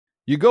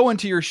You go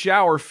into your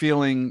shower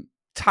feeling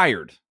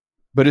tired,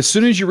 but as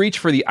soon as you reach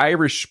for the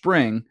Irish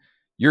Spring,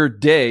 your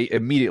day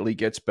immediately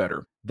gets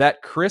better.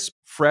 That crisp,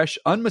 fresh,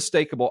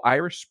 unmistakable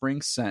Irish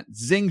Spring scent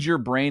zings your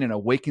brain and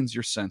awakens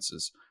your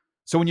senses.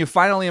 So when you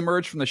finally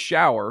emerge from the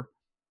shower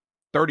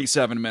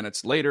 37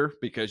 minutes later,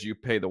 because you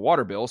pay the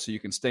water bill so you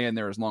can stay in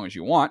there as long as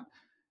you want,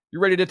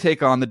 you're ready to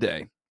take on the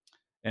day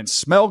and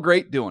smell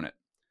great doing it.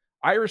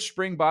 Irish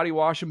Spring Body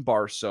Wash and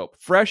Bar Soap.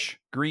 Fresh,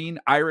 green,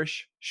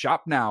 Irish.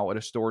 Shop now at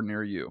a store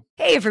near you.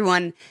 Hey,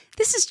 everyone.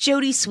 This is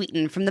Jody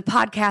Sweeten from the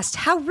podcast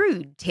How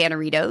Rude,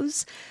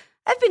 Tanneritos.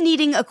 I've been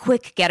needing a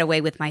quick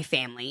getaway with my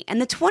family,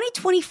 and the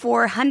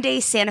 2024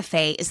 Hyundai Santa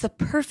Fe is the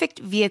perfect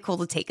vehicle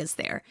to take us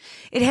there.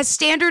 It has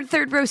standard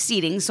third-row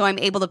seating, so I'm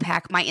able to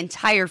pack my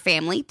entire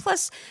family,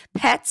 plus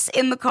pets,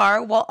 in the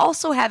car, while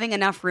also having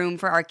enough room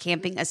for our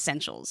camping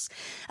essentials.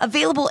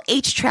 Available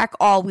H-Track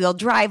all-wheel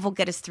drive will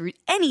get us through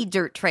any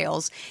dirt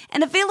trails,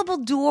 and available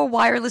dual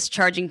wireless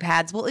charging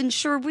pads will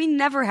ensure we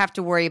never have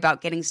to worry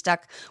about getting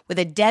stuck with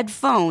a dead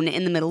phone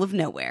in the middle of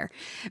nowhere.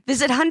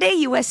 Visit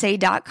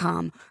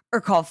HyundaiUSA.com or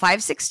call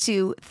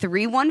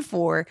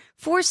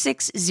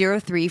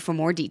 562-314-4603 for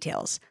more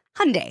details.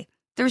 Hyundai,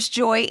 there's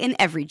joy in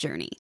every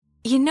journey.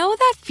 You know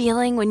that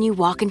feeling when you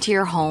walk into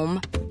your home,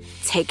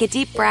 take a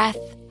deep breath,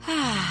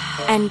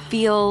 and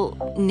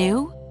feel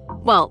new?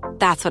 Well,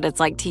 that's what it's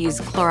like to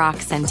use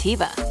Clorox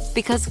Scentiva.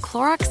 Because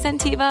Clorox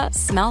Scentiva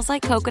smells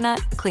like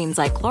coconut, cleans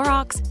like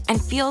Clorox, and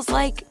feels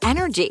like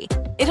energy.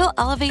 It'll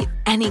elevate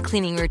any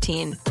cleaning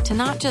routine to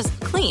not just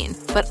clean,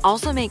 but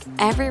also make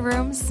every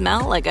room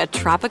smell like a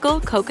tropical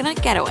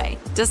coconut getaway.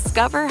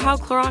 Discover how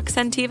Clorox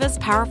Scentiva's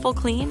powerful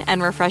clean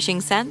and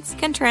refreshing scents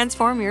can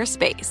transform your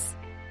space.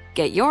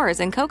 Get yours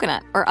in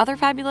coconut or other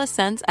fabulous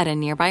scents at a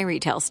nearby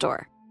retail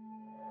store.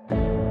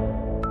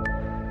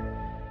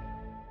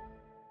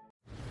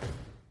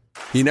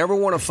 You never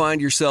want to find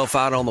yourself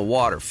out on the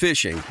water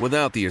fishing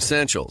without the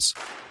essentials.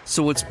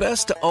 So it's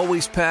best to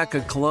always pack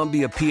a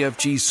Columbia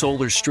PFG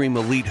Solar Stream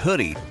Elite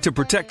hoodie to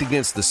protect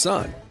against the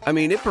sun. I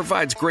mean, it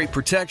provides great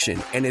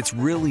protection and it's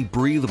really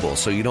breathable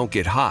so you don't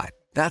get hot.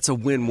 That's a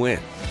win-win.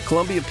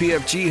 Columbia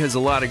PFG has a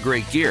lot of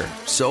great gear.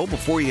 So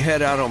before you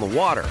head out on the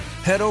water,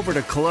 head over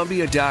to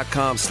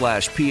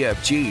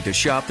Columbia.com/PFG to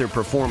shop their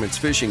performance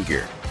fishing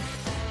gear.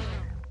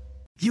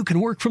 You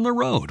can work from the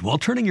road while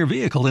turning your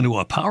vehicle into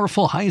a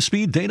powerful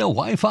high-speed data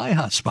Wi-Fi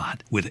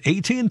hotspot with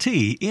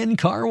AT&T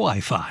in-car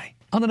Wi-Fi.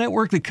 On a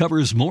network that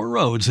covers more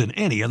roads than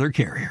any other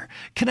carrier.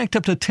 Connect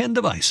up to 10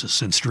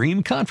 devices and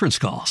stream conference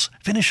calls.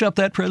 Finish up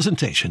that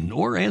presentation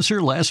or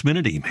answer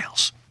last-minute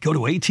emails. Go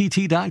to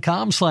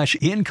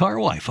att.com/in-car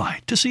Wi-Fi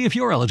to see if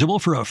you're eligible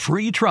for a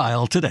free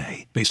trial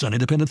today. Based on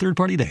independent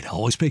third-party data,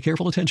 always pay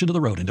careful attention to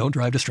the road and don't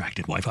drive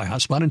distracted. Wi-Fi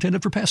hotspot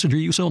intended for passenger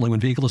use only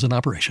when vehicle is in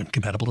operation.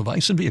 Compatible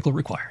device and vehicle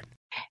required.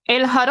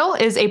 El Huddle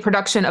is a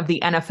production of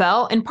the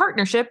NFL in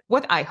partnership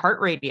with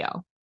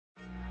iHeartRadio.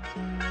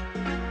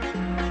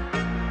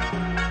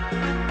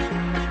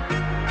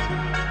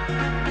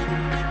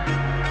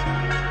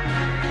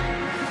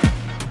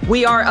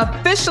 We are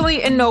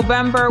officially in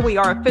November. We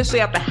are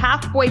officially at the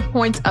halfway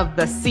point of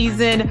the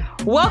season.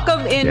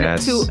 Welcome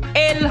to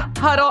El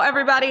Huddle,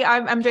 everybody.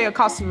 I'm MJ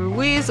Acosta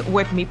Ruiz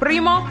with mi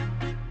primo,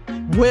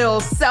 Will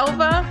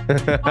Selva.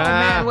 Oh,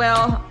 man,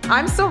 Will,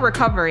 I'm still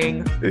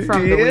recovering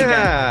from the weekend.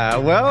 Yeah,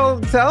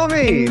 well, tell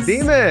me,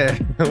 Demon,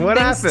 what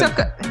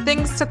happened?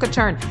 Things took a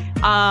turn.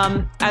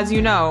 As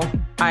you know,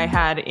 I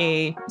had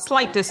a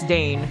slight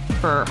disdain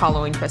for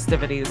Halloween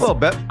festivities. A little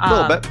bit.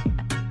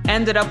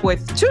 Ended up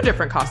with 2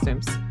 different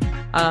costumes.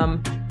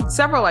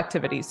 Several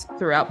activities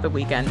throughout the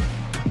weekend.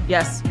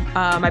 Yes,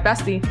 my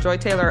bestie, Joy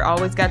Taylor,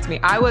 always gets me.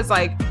 I was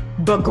like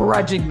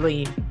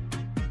begrudgingly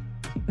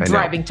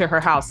driving to her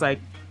house. Like,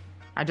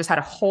 I just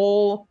had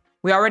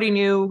we already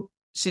knew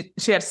she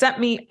had sent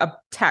me a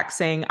text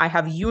saying, I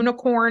have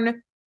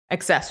unicorn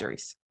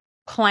accessories.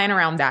 Plan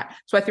around that.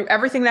 So I threw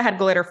everything that had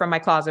glitter from my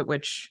closet,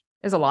 which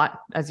is a lot,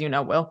 as you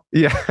know, Will.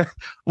 Yeah.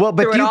 Well,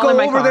 but did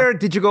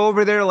you go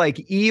over there like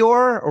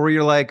Eeyore, or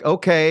you're like,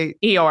 okay,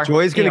 Eeyore,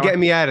 Joy's going to get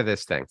me out of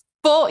this thing?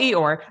 Full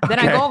Eeyore. Then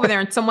I go over there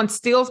and someone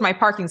steals my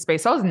parking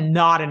space. I was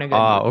not in a good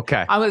mood. Oh,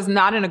 okay. I was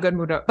not in a good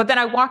mood. But then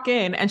I walk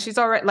in and she's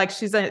already like,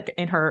 she's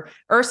in her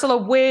Ursula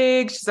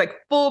wig. She's like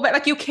full, but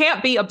like, you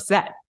can't be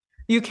upset.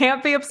 You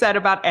can't be upset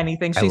about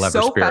anything. She's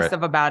so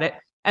festive about it.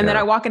 And then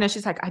I walk in and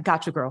she's like, I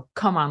got you, girl.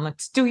 Come on,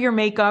 let's do your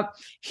makeup.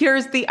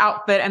 Here's the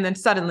outfit. And then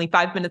suddenly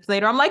 5 minutes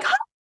later, I'm like,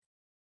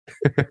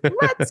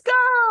 let's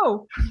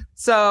go.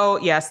 So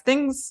yes,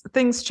 things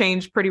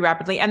changed pretty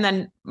rapidly. And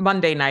then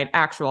Monday night,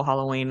 actual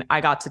Halloween,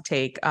 I got to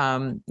take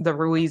the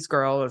Ruiz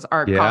girls,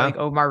 our colleague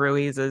Omar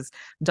Ruiz's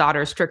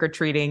daughters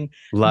trick-or-treating.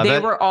 They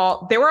were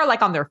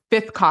like on their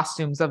 5th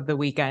costumes of the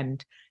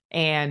weekend.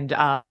 And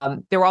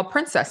they were all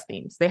princess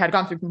themes. They had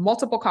gone through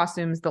multiple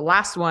costumes. The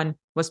last one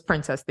was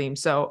princess themed.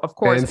 So of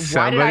course,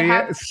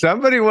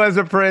 somebody was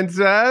a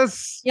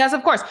princess. Yes,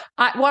 of course.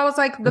 I was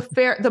like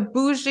the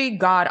bougie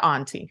god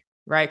auntie,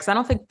 right? Because I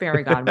don't think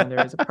fairy godmother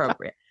is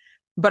appropriate.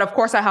 But of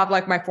course, I have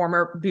like my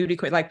former beauty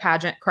queen, like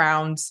pageant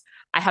crowns.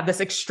 I have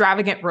this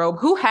extravagant robe.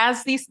 Who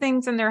has these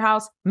things in their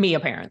house? Me,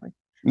 apparently.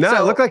 No,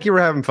 it looked like you were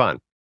having fun.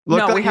 We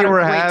had a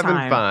great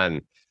time.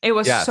 Fun. It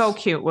was so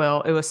cute,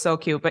 Will. It was so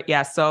cute. But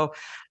yeah, so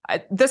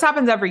this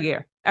happens every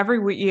year.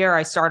 Every year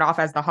I start off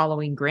as the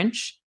Halloween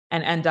Grinch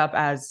and end up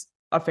as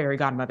a fairy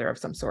godmother of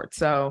some sort.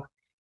 So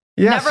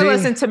never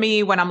listen to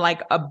me when I'm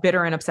like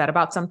bitter and upset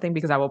about something,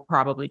 because I will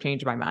probably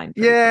change my mind.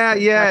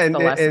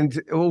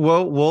 And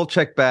we'll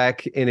check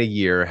back in a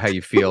year how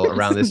you feel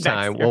around this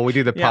time when we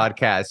do the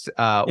podcast.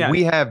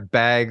 We have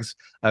bags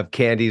of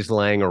candies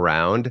laying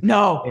around.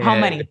 No, how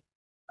many?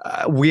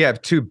 We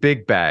have 2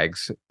 big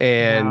bags,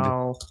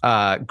 and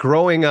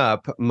growing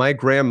up, my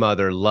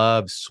grandmother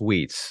loved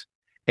sweets.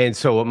 And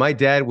so what my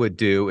dad would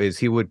do is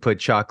he would put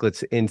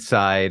chocolates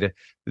inside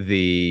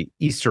the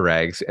Easter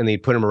eggs and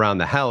they'd put them around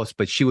the house,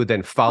 but she would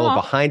then follow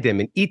behind him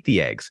and eat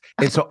the eggs.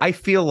 And so I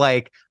feel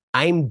like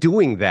I'm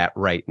doing that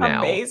right now.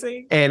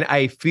 Amazing. And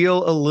I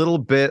feel a little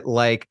bit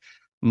like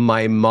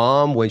my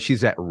mom when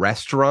she's at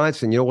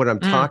restaurants. And you know what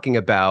I'm talking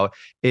about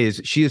is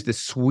she is the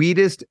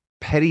sweetest,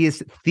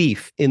 pettiest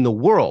thief in the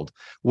world,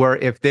 where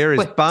if there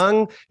is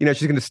bung,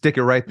 she's going to stick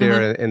it right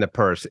there in the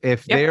purse.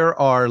 If there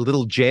are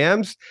little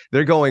jams,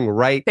 they're going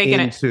right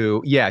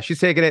into she's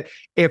taking it.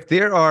 If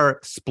there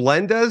are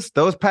Splendas,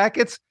 those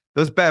packets,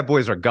 those bad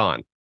boys are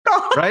gone.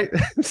 Right?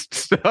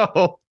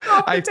 So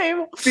I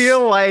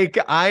feel like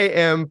I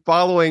am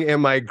following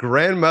in my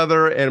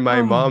grandmother and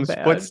my mom's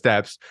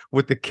footsteps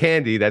with the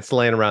candy that's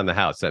laying around the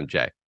house,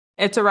 MJ.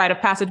 It's a rite of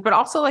passage, but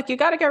also like you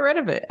got to get rid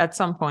of it at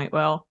some point.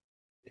 Well,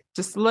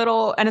 just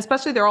little, and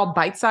especially they're all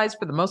bite-sized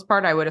for the most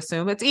part, I would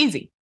assume. It's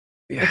easy.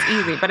 Yeah. It's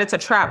easy, but it's a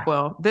trap,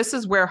 Will. This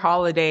is where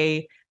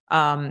holiday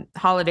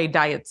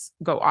diets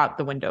go out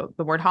the window.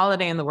 The word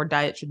holiday and the word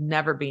diet should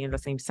never be in the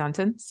same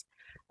sentence.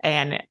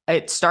 And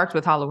it starts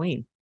with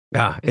Halloween.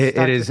 It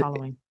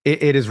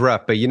is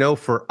rough. But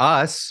for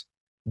us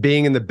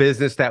being in the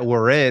business that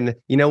we're in,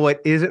 you know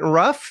what isn't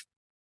rough?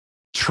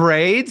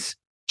 Trade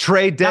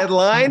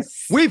deadline.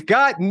 We've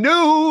got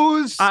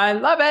news. I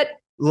love it.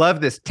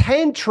 Love this.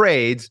 10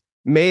 trades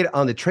made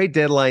on the trade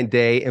deadline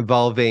day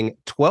involving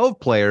 12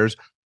 players,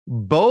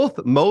 both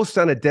most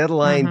on a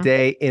deadline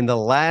day in the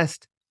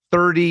last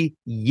 30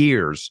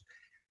 years.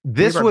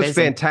 This was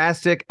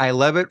fantastic. I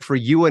love it for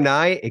you and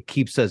I. It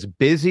keeps us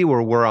busy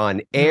where we're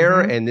on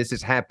air and this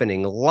is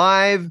happening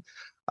live.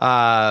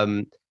 Let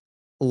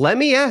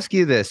me ask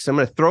you this. I'm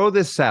going to throw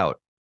this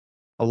out.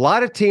 A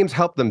lot of teams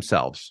help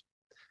themselves.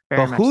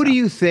 But who do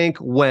you think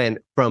went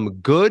from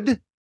good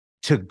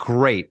to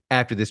great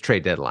after this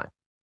trade deadline?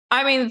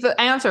 I mean, the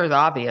answer is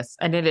obvious,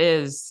 and it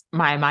is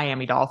my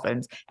Miami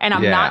Dolphins. And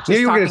I'm not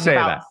just talking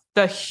about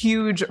the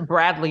huge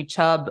Bradley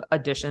Chubb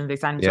addition. They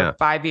signed him for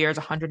 5 years,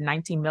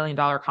 $119 million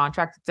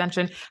contract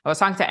extension. I was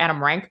talking to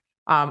Adam Rank,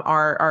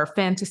 our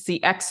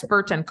fantasy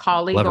expert and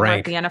colleague over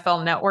at the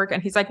NFL Network,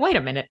 and he's like, wait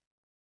a minute.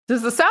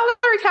 Does the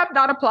salary cap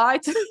not apply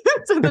to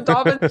the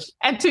Dolphins?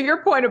 And to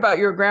your point about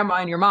your grandma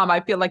and your mom,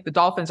 I feel like the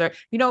Dolphins are,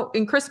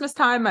 in Christmas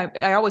time,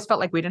 I always felt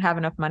like we didn't have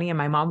enough money, and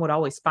my mom would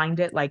always find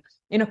it like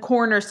in a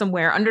corner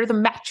somewhere under the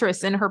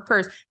mattress in her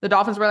purse. The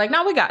Dolphins were like,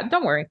 no, we got it.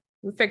 Don't worry.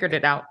 We figured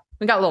it out.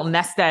 We got a little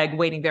nest egg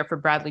waiting there for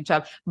Bradley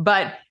Chubb.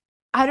 But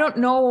I don't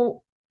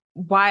know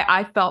why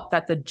I felt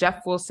that the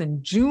Jeff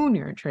Wilson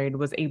Jr. trade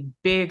was a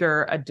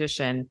bigger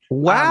addition.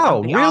 Wow,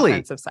 on the really?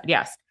 Offensive side.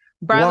 Yes.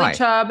 Bradley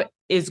Chubb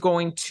is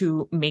going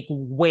to make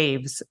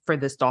waves for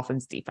this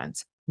Dolphins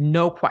defense.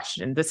 No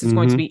question. This is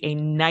going to be a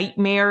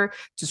nightmare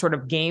to sort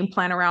of game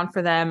plan around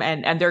for them.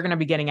 And they're going to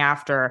be getting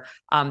after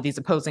these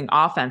opposing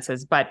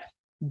offenses. But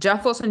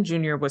Jeff Wilson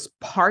Jr. was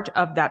part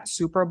of that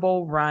Super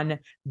Bowl run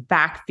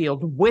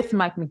backfield with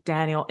Mike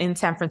McDaniel in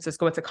San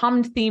Francisco. It's a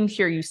common theme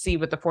here you see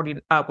with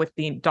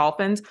the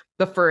Dolphins,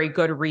 but for a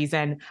good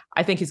reason.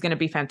 I think he's going to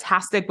be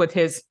fantastic with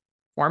his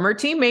former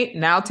teammate,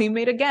 now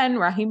teammate again,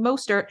 Raheem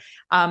Mostert.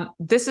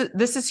 This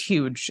is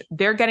huge.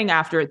 They're getting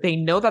after it. They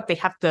know that they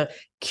have to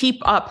keep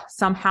up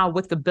somehow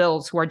with the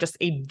Bills, who are just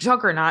a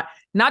juggernaut,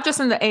 not just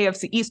in the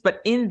AFC East,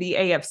 but in the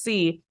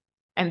AFC.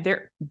 And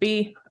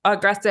be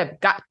aggressive.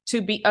 Got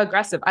to be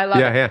aggressive. I love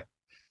it. Yeah.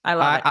 I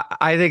love it.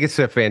 I think it's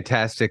a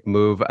fantastic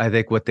move. I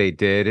think what they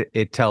did,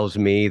 it tells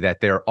me that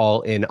they're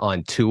all in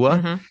on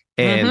Tua.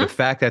 And the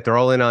fact that they're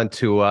all in on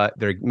Tua,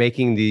 they're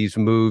making these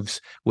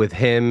moves with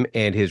him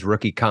and his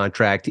rookie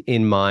contract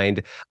in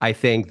mind. I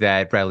think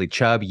that Bradley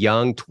Chubb,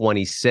 young,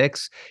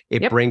 26,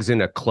 it brings in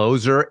a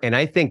closer. And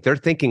I think they're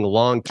thinking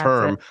long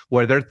term,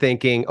 where they're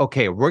thinking,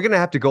 okay, we're going to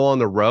have to go on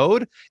the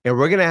road and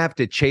we're going to have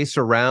to chase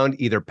around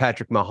either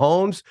Patrick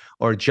Mahomes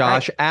or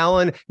Josh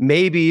Allen,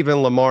 maybe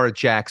even Lamar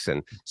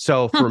Jackson.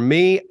 So for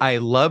me, I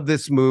love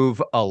this move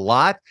a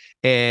lot.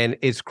 And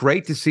it's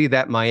great to see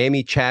that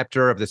Miami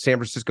chapter of the San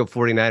Francisco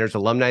 49ers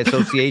Alumni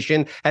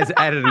Association has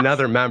added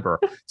another member.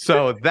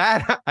 So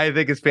that I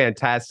think is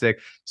fantastic.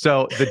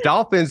 So the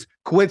Dolphins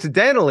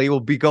coincidentally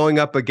will be going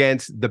up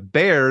against the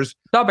Bears.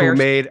 Who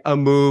made a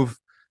move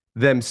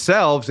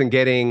themselves and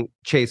getting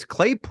Chase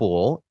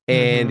Claypool.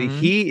 And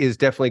he is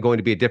definitely going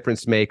to be a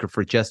difference maker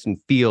for Justin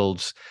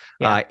Fields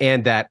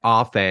and that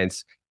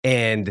offense.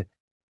 And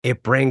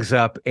it brings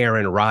up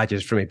Aaron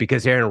Rodgers for me,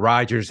 because Aaron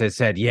Rodgers has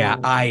said, yeah,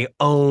 I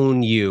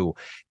own you.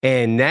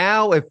 And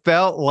now it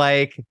felt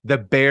like the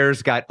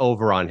Bears got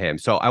over on him.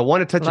 So I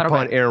want to touch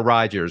upon Aaron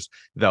Rodgers,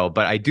 though.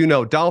 But I do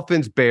know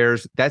Dolphins,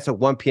 Bears, that's at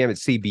 1 p.m. at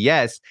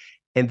CBS.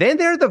 And then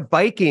there are the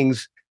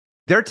Vikings.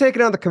 They're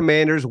taking on the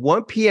Commanders,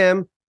 1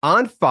 p.m.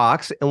 on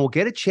Fox. And we'll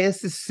get a chance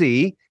to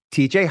see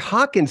TJ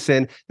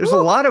Hawkinson. There's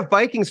a lot of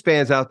Vikings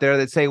fans out there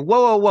that say,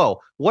 whoa,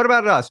 what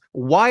about us?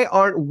 Why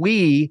aren't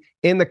we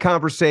in the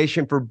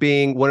conversation for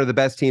being one of the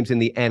best teams in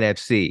the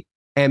NFC?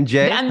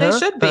 MJ? And they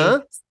should be.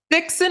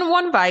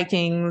 6-1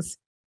 Vikings,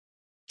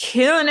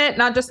 killing it,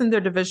 not just in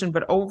their division,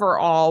 but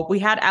overall. We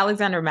had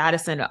Alexander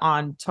Madison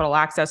on Total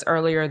Access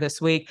earlier this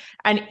week.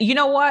 And you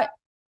know what?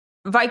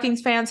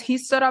 Vikings fans, he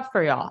stood up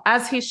for y'all,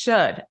 as he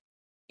should.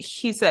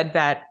 He said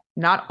that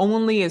not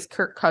only is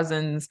Kirk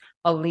Cousins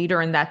a leader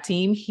in that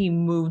team, he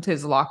moved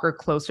his locker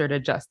closer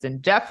to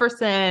Justin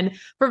Jefferson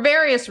for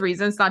various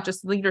reasons, not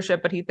just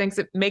leadership, but he thinks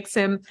it makes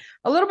him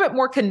a little bit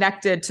more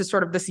connected to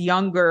sort of this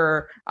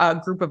younger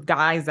group of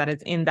guys that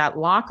is in that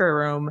locker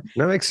room.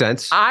 That makes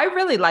sense. I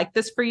really like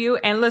this for you.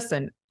 And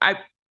listen, I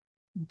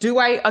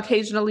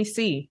occasionally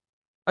see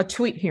a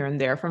tweet here and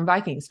there from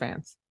Vikings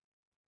fans.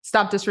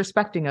 Stop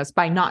disrespecting us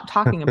by not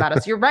talking about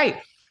us. You're right.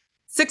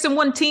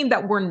 6-1 team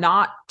that we're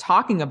not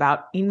talking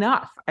about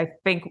enough. I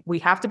think we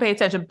have to pay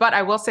attention. But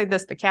I will say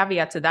this, the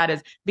caveat to that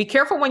is be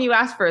careful when you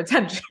ask for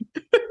attention.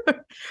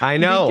 I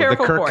know the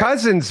Kirk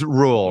Cousins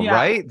rule,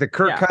 right? The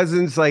Kirk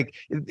Cousins, like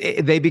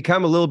they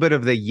become a little bit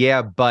of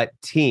the but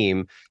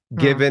team,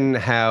 given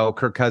how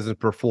Kirk Cousins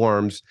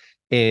performs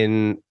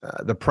in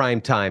the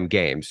primetime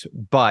games.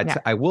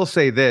 But I will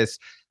say this.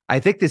 I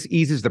think this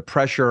eases the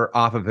pressure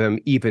off of him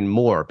even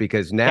more,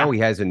 because now he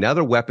has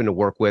another weapon to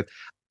work with.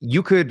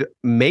 You could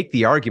make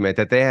the argument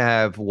that they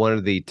have one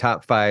of the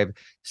top 5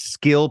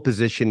 skill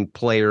position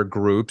player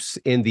groups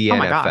in the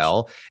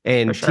NFL.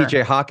 And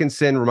TJ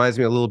Hawkinson reminds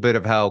me a little bit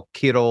of how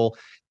Kittle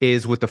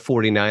is with the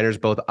 49ers,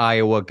 both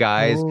Iowa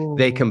guys. Ooh.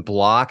 They can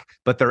block,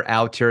 but they're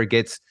out there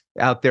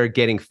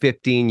getting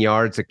 15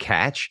 yards a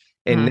catch.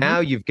 And now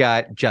you've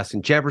got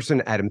Justin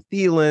Jefferson, Adam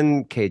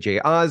Thielen,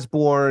 KJ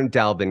Osborne,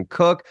 Dalvin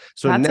Cook.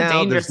 So that's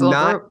now there's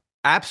not group.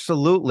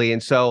 Absolutely.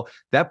 And so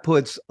that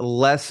puts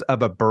less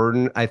of a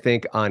burden, I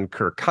think, on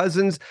Kirk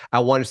Cousins. I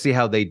want to see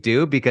how they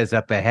do, because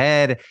up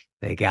ahead,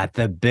 they got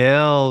the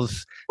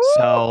Bills. Woo!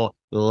 So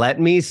let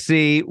me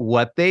see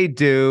what they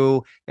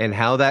do and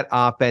how that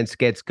offense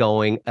gets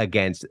going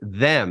against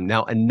them.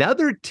 Now,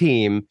 another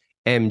team,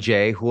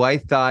 MJ, who I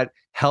thought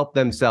helped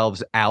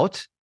themselves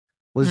out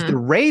was the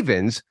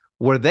Ravens,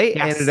 where they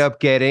ended up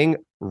getting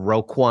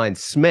Roquan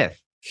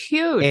Smith.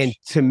 Huge. And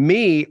to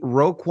me,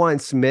 Roquan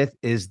Smith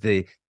is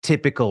the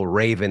typical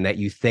Raven that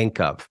you think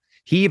of.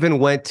 He even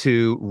went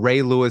to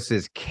Ray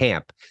Lewis's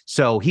camp.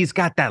 So he's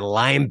got that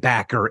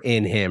linebacker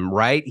in him,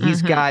 right?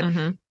 He's got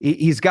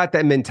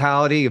that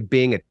mentality of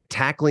being a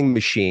tackling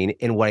machine.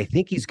 And what I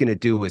think he's going to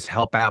do is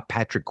help out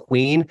Patrick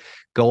Queen,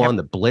 go on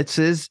the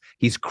blitzes.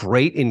 He's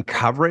great in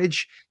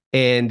coverage.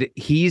 And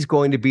he's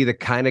going to be the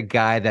kind of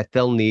guy that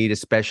they'll need,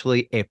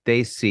 especially if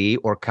they see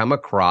or come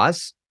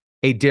across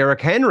a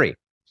Derrick Henry.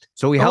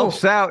 So he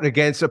helps out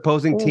against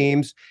opposing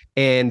teams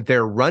and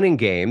their running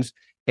games,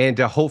 and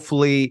to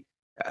hopefully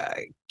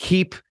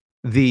keep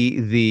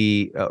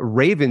the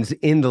Ravens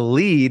in the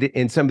lead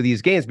in some of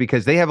these games,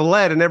 because they have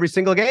led in every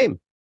single game.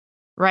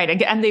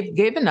 Right. And they've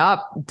given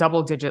up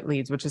double-digit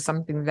leads, which is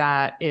something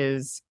that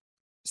is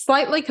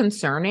slightly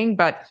concerning.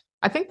 But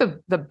I think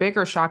the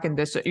bigger shock in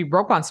this,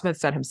 Roquan Smith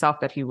said himself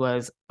that he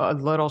was a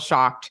little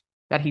shocked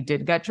that he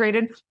did get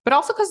traded, but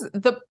also because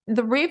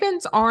the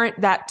Ravens aren't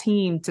that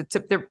team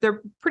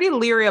they're pretty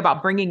leery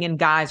about bringing in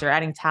guys or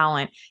adding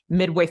talent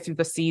midway through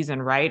the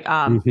season, right?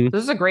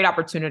 This is a great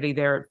opportunity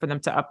there for them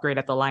to upgrade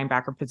at the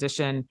linebacker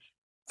position.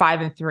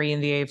 5-3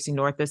 in the AFC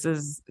North. This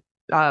is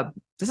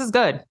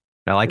good.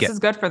 I like this is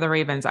good for the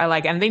Ravens. I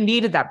like, and they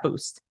needed that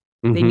boost.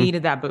 They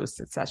needed that boost,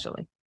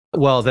 especially.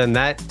 Well, then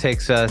that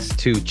takes us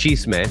to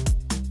Chisme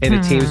and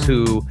the teams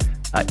who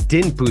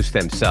didn't boost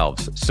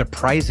themselves,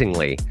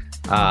 surprisingly.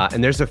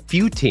 And there's a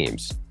few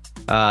teams.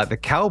 The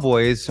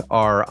Cowboys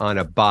are on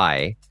a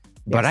bye,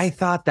 but I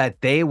thought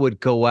that they would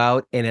go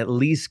out and at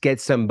least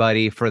get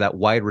somebody for that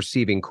wide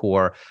receiving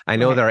core. I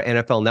know that our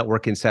NFL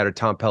Network insider,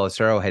 Tom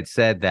Pelissero, had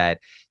said that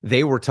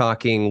they were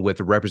talking with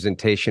the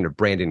representation of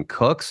Brandon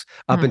Cooks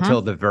up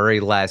until the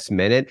very last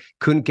minute.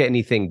 Couldn't get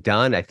anything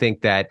done. I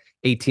think that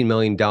 $18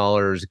 million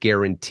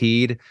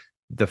guaranteed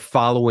the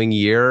following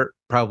year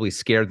probably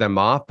scared them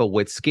off. But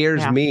what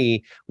scares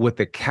me with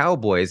the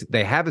Cowboys,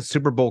 they have a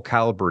Super Bowl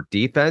caliber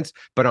defense,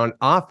 but on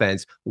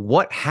offense,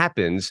 what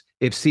happens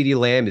if CeeDee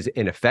Lamb is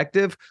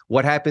ineffective?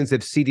 What happens if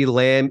CeeDee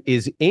Lamb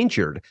is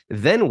injured?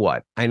 Then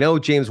what? I know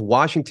James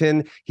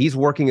Washington, he's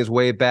working his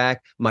way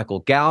back. Michael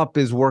Gallup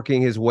is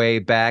working his way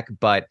back,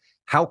 but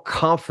how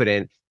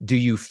confident do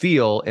you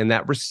feel in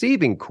that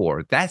receiving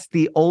core? That's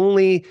the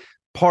only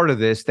part of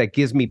this that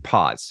gives me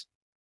pause.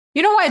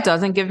 You know why it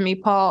doesn't give me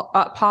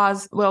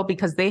pause? Well,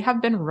 because they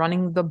have been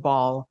running the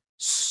ball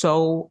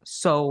so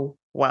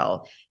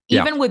well.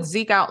 Even with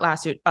Zeke out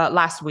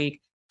last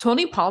week,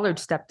 Tony Pollard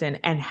stepped in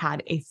and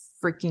had a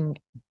freaking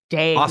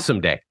day. Awesome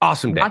day.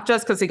 Not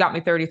just because he got me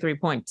 33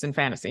 points in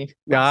fantasy.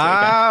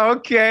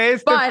 Okay.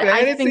 But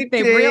I think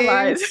they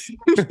realized,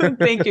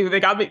 thank you.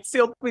 They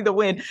sealed me the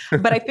win.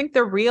 But I think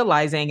they're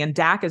realizing, and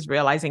Dak is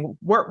realizing,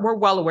 we're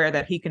well aware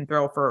that he can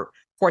throw for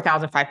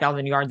 4,000,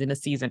 5,000 yards in a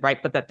season,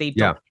 right? But that they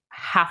don't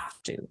have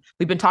to.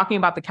 We've been talking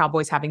about the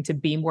Cowboys having to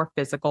be more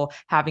physical,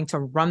 having to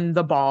run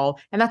the ball.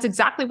 And that's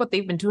exactly what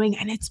they've been doing.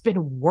 And it's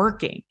been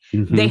working.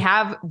 Mm-hmm. They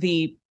have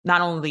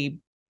not only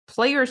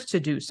players to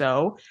do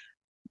so,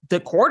 the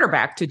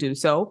quarterback to do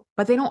so,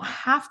 but they don't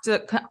have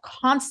to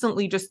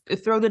constantly just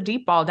throw the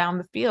deep ball down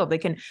the field. They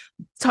can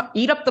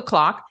eat up the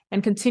clock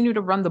and continue to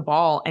run the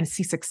ball and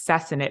see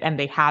success in it. And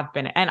they have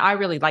been. And I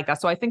really like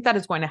that. So I think that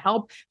is going to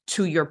help,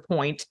 to your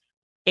point,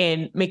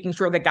 in making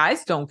sure that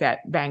guys don't get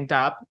banged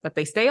up, but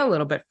they stay a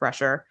little bit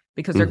fresher,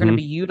 because they're going to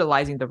be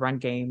utilizing the run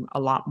game a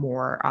lot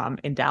more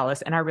in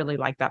Dallas. And I really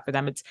like that for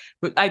them.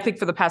 I think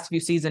for the past few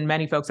seasons,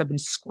 many folks have been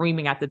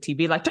screaming at the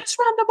TV, like, just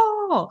run the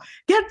ball,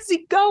 get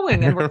Zeke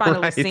going. And we're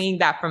finally seeing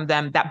that from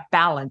them, that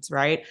balance,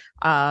 right?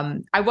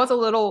 I was a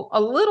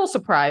little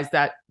surprised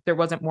that there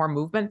wasn't more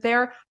movement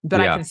there,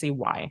 but I can see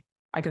why.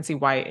 I can see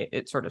why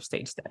it sort of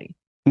stayed steady.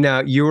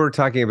 Now, you were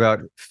talking about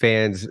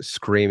fans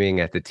screaming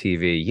at the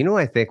TV. You know,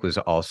 I think was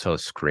also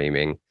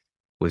screaming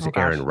was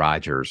Aaron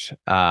Rodgers.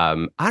 I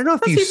don't know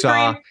if you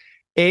saw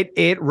it.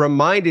 It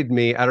reminded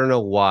me, I don't know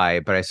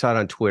why, but I saw it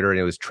on Twitter and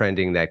it was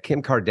trending that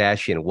Kim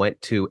Kardashian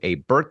went to a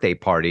birthday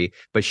party,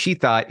 but she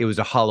thought it was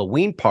a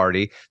Halloween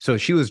party. So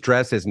she was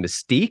dressed as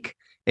Mystique.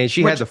 And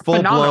she had the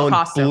full-blown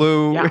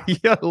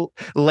blue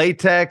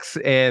latex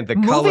and the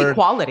color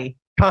quality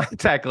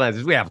contact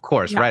lenses. Yeah, of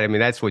course, right? I mean,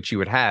 that's what you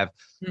would have.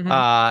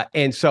 Mm-hmm.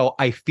 And so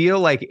I feel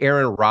like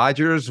Aaron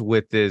Rodgers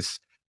with this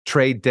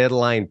trade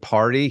deadline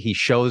party, he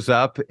shows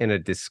up in a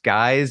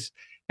disguise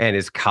and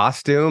his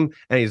costume,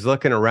 and he's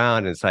looking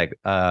around, and it's like,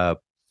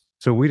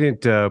 so we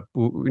didn't,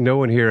 no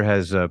one here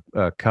has a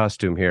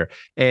costume here,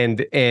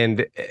 and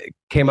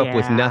came up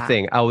with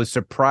nothing. I was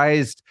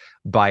surprised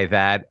by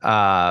that.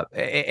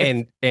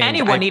 And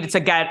anyone needed to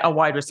get a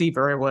wide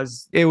receiver, it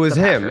was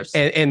him.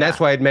 And that's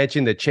why I'd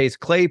mentioned that Chase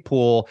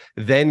Claypool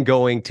then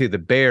going to the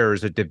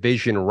Bears, a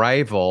division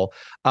rival.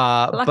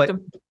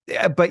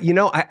 But you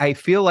know, I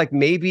feel like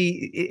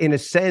maybe in a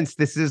sense,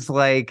 this is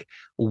like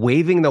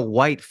waving the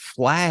white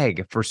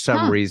flag for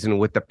some reason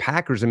with the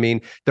Packers. I mean,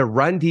 the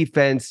run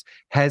defense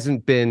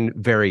hasn't been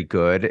very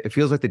good. It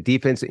feels like the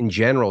defense in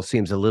general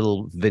seems a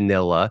little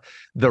vanilla.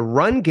 The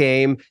run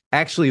game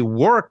actually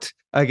worked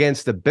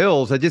against the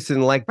Bills. I just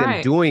didn't like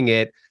them doing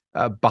it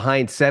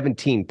behind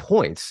 17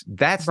 points.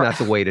 That's not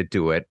the way to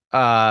do it.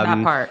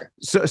 That part.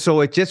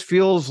 So it just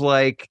feels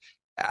like,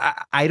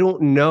 I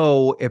don't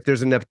know if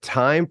there's enough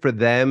time for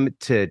them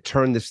to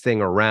turn this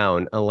thing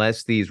around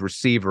unless these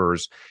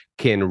receivers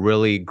can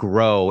really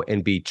grow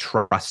and be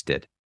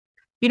trusted.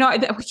 You know,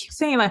 we keep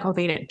saying like, oh,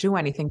 they didn't do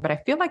anything, but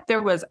I feel like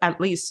there was at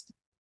least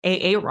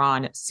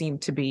Aaron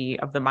seemed to be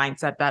of the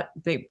mindset that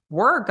they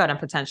were going to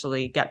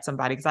potentially get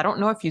somebody. Because I don't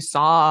know if you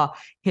saw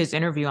his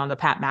interview on the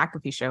Pat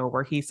McAfee show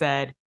where he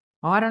said,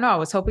 oh, I don't know, I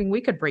was hoping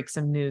we could break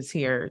some news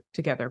here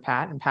together,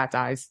 Pat. And Pat's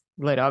eyes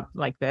lit up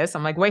like this.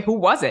 I'm like, wait, who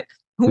was it?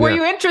 Who were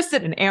you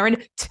interested in,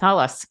 Aaron? Tell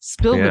us.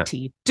 Spill the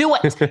tea. Do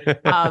it.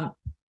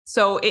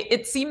 So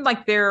it seemed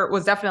like there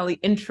was definitely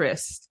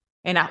interest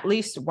in at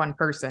least one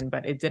person,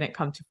 but it didn't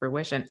come to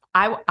fruition.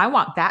 I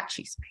want that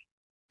cheesemate.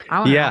 I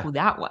want to know who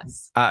that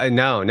was.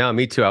 No,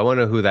 me too. I want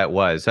to know who that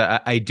was.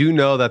 I do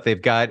know that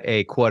they've got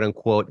a quote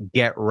unquote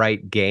get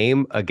right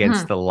game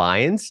against the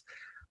Lions.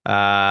 It's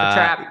a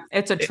trap.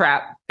 It's a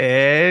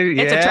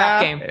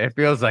trap game. It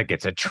feels like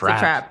it's a trap. It's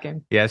a trap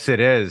game. Yes, it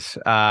is.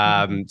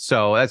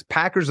 So that's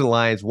Packers and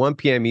Lions, 1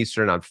 p.m.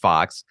 Eastern on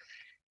Fox.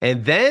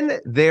 And then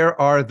there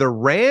are the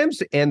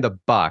Rams and the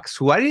Bucks,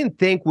 who I didn't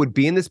think would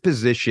be in this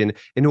position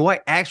and who I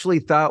actually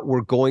thought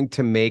were going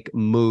to make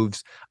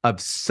moves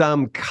of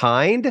some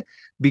kind,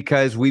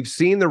 because we've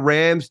seen the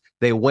Rams,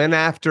 they went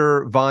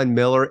after Von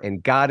Miller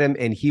and got him,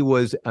 and he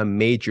was a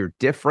major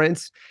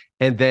difference.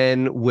 And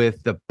then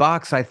with the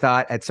Bucks, I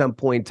thought at some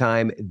point in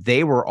time,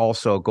 they were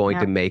also going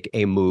to make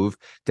a move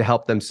to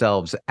help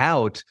themselves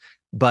out.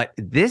 But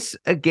this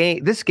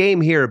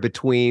game here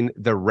between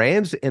the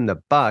Rams and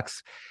the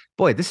Bucks,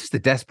 boy, this is the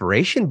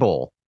desperation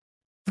bowl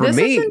for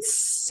me. This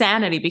is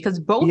insanity, because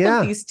both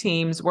of these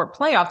teams were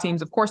playoff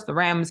teams. Of course, the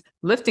Rams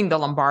lifting the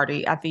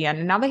Lombardi at the end,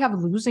 and now they have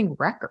losing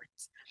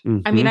records.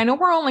 I mean, I know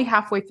we're only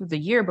halfway through the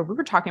year, but we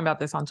were talking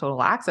about this on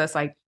Total Access.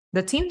 Like,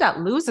 the team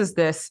that loses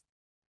this,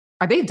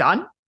 are they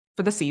done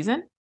for the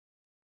season?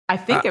 I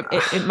think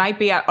it might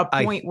be at a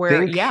point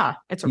where,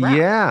 it's a wrap.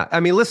 Yeah. I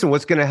mean, listen,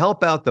 what's going to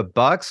help out the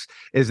Bucks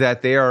is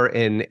that they are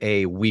in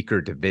a weaker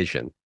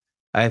division,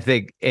 I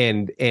think.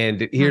 And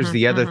here's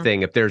the other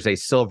thing. If there's a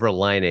silver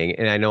lining,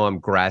 and I know I'm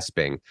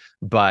grasping,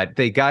 but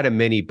they got a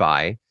mini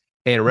bye.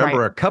 And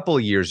remember a couple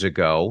of years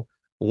ago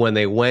when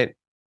they went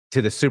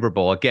to the Super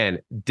Bowl, again,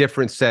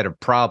 different set of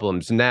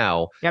problems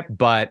now,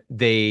 but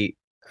they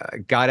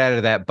got out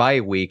of that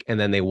bye week and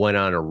then they went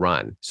on a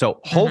run. So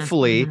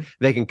hopefully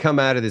they can come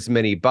out of this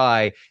mini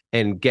bye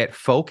and get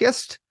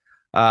focused.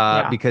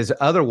 Because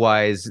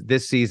otherwise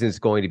this season is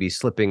going to be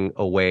slipping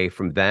away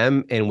from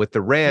them. And with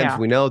the Rams,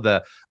 we know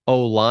the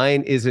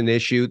O-line is an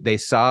issue. They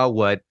saw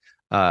what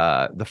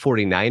the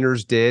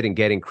 49ers did in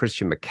getting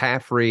Christian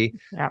McCaffrey.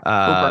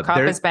 Cooper Kupp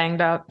is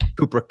banged up.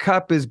 Cooper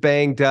Kupp is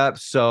banged up.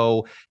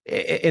 So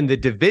in the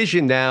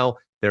division now,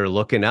 they're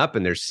looking up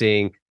and they're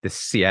seeing the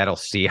Seattle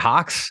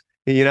Seahawks,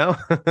 and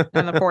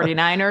the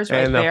 49ers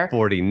right there. The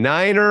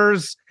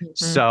 49ers.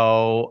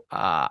 So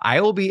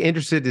I will be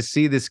interested to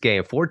see this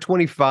game.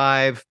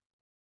 4:25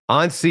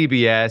 on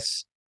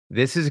CBS.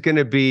 This is going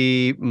to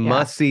be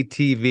must-see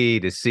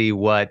TV to see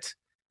what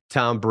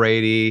Tom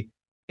Brady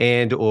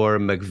and or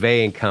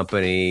McVay and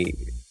company,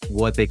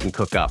 what they can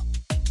cook up.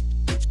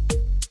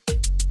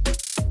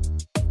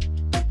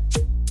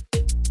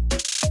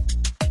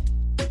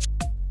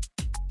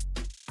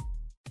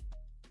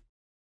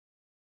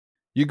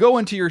 You go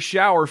into your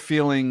shower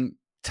feeling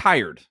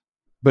tired,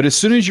 but as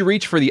soon as you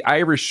reach for the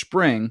Irish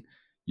Spring,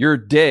 your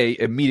day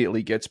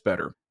immediately gets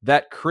better.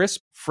 That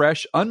crisp,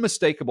 fresh,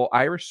 unmistakable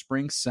Irish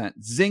Spring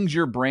scent zings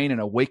your brain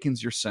and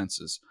awakens your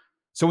senses.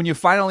 So when you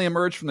finally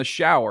emerge from the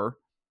shower,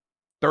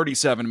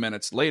 37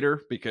 minutes later,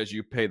 because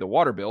you pay the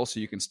water bill so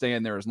you can stay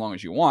in there as long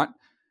as you want,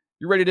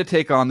 you're ready to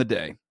take on the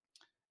day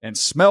and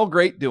smell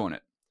great doing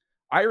it.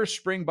 Irish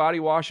Spring Body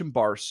Wash and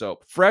Bar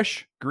Soap.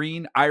 Fresh,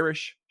 green,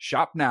 Irish.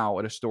 Shop now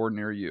at a store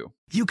near you.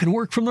 You can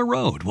work from the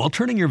road while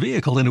turning your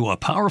vehicle into a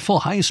powerful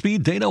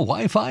high-speed data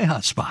Wi-Fi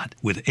hotspot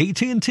with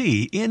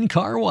AT&T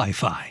in-car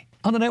Wi-Fi.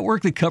 On a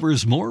network that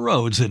covers more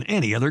roads than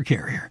any other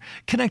carrier.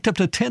 Connect up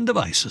to 10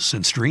 devices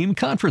and stream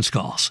conference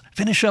calls.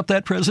 Finish up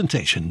that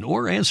presentation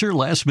or answer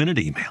last-minute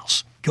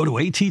emails. Go to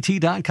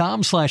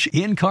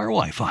att.com/in-car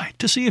Wi-Fi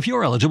to see if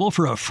you're eligible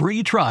for a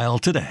free trial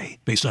today.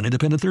 Based on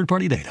independent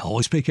third-party data,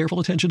 always pay careful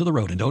attention to the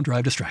road and don't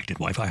drive distracted.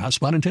 Wi-Fi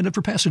hotspot intended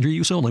for passenger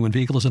use only when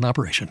vehicle is in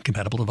operation.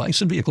 Compatible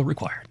device and vehicle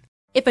required.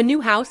 If a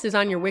new house is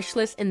on your wish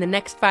list in the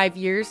next 5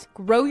 years,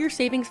 grow your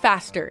savings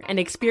faster and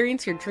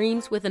experience your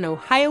dreams with an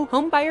Ohio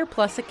Homebuyer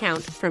Plus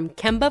account from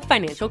Kemba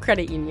Financial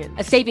Credit Union.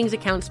 A savings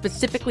account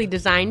specifically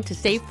designed to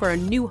save for a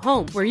new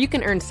home where you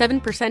can earn 7%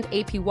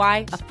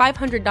 APY, a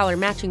 $500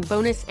 matching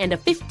bonus, and a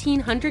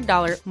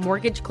 $1,500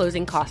 mortgage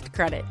closing cost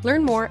credit.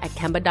 Learn more at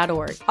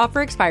Kemba.org.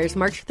 Offer expires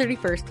March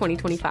 31st,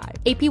 2025.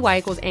 APY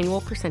equals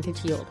annual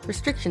percentage yield.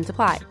 Restrictions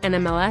apply.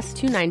 NMLS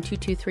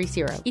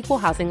 292230. Equal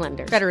housing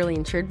lender. Federally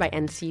insured by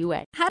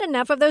NCUA. Had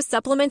enough of those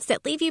supplements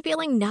that leave you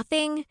feeling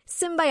nothing?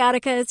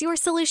 Symbiotica is your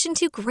solution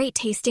to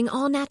great-tasting,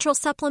 all-natural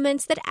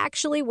supplements that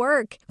actually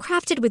work.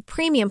 Crafted with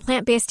premium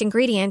plant-based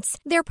ingredients,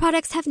 their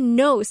products have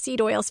no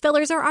seed oils,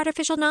 fillers, or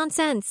artificial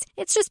nonsense.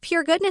 It's just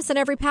pure goodness in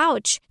every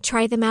pouch.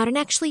 Try them out and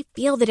actually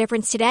feel the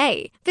difference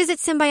today. Visit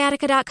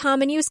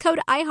Symbiotica.com and use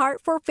code IHEART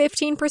for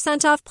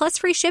 15% off plus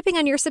free shipping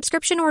on your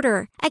subscription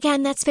order.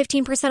 Again, that's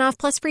 15% off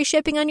plus free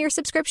shipping on your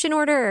subscription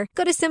order.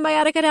 Go to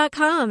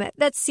Symbiotica.com.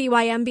 That's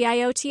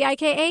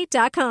CYMBIOTIKA.com.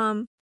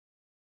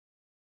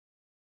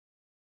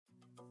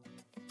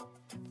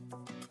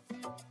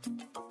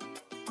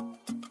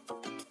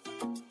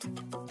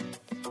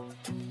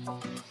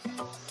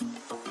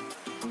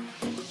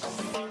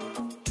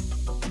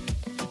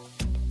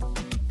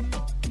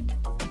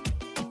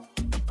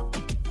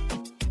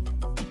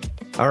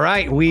 All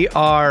right, we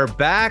are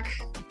back,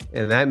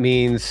 and that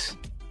means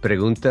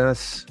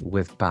Preguntas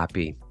with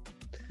Papi.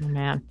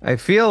 Man, I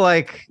feel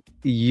like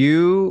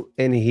you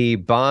and he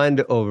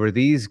bond over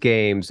these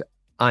games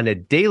on a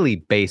daily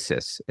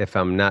basis, if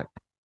I'm not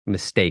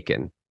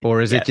mistaken.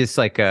 Or is it just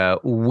like a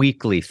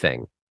weekly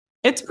thing?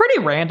 It's pretty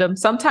random.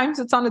 Sometimes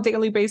it's on a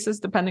daily basis,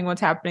 depending what's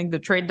happening. The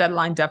trade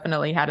deadline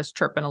definitely had us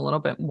chirping a little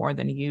bit more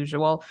than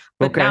usual.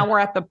 But now we're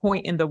at the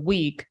point in the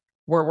week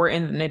where we're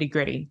in the nitty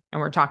gritty and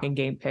we're talking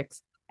game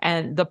picks.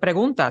 And the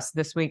preguntas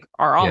this week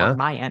are all on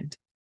my end.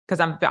 Because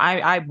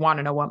I want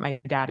to know what my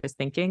dad is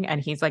thinking.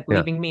 And he's like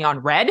leaving me on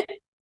red,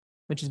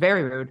 which is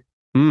very rude.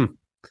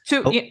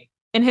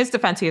 In his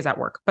defense, he is at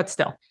work, but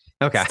still.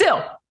 Okay.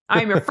 Still,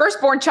 I'm your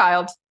firstborn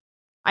child.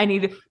 I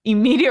need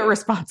immediate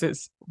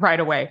responses right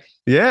away.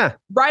 Yeah.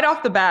 Right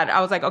off the bat, I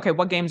was like, okay,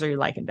 what games are you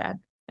liking, Dad?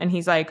 And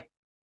he's like,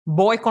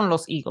 voy con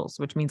los Eagles,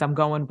 which means I'm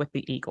going with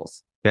the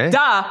Eagles. Okay.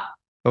 Duh.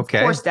 Okay.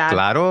 Of course, Dad.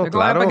 Claro, They're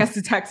going up against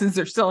the Texans.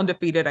 They're still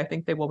undefeated. I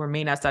think they will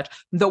remain as such.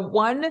 The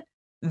one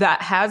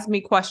that has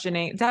me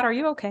questioning, Dad, are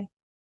you okay?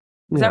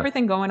 Is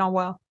everything going on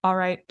well? All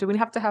right. Do we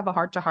have to have a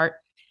heart-to-heart?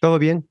 Todo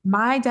bien.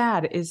 My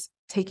dad is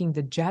taking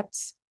the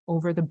Jets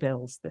over the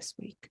Bills this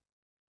week.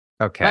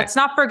 Okay. Let's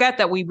not forget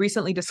that we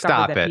recently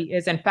discovered that he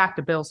is, in fact,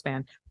 a Bills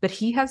fan, but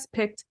he has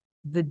picked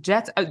the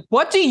Jets.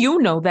 What do you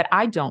know that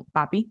I don't,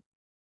 Papi?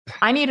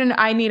 I need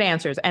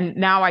answers. And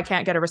now I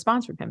can't get a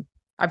response from him.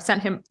 I've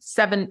sent him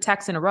 7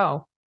 texts in a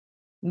row.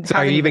 So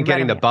are you even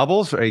getting the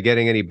bubbles? Are you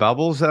getting any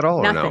bubbles at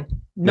all? Nothing. Or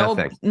no?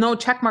 Nothing. No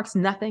check marks,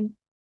 nothing.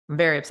 I'm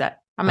very upset.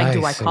 I'm like,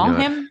 do I call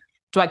him?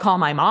 Do I call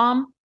my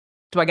mom?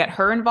 Do I get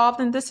her involved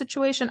in this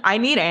situation? I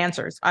need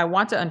answers. I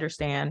want to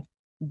understand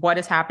what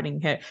is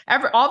happening here.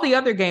 All the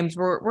other games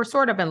we're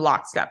sort of in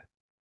lockstep.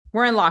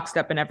 We're in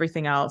lockstep in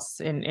everything else.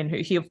 And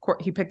he, of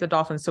course, he picked the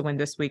Dolphins to win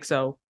this week.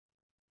 So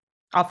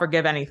I'll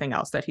forgive anything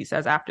else that he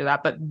says after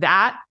that. But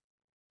that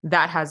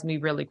has me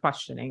really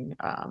questioning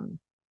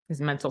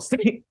his mental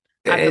state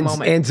at the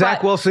moment. And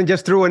Zach Wilson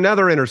just threw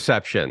another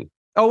interception.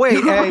 Oh,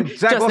 wait. And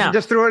Zach Wilson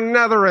just threw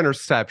another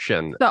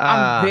interception. So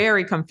I'm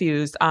very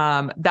confused.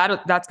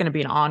 That's going to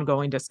be an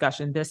ongoing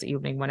discussion this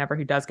evening whenever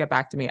he does get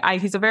back to me.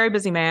 He's a very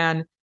busy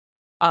man.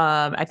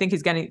 I think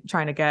he's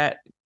trying to get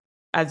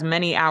as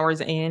many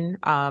hours in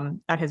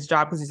at his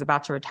job because he's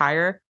about to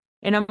retire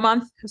in a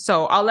month.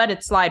 So I'll let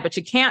it slide. But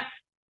you can't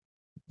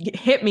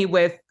hit me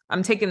with,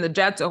 I'm taking the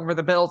Jets over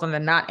the Bills and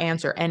then not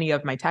answer any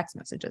of my text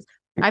messages.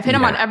 I've hit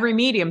him on every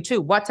medium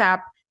too. WhatsApp,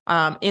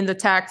 in the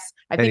text.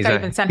 I think I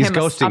even sent him a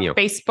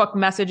Facebook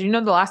message. You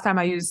know, the last time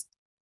I used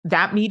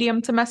that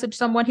medium to message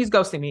someone, he's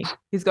ghosting me.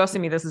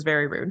 This is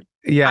very rude.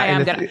 Yeah. I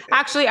am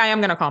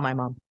going to call my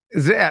mom.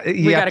 We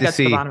got to get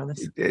to the bottom of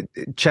this.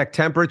 Check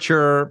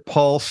temperature,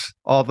 pulse,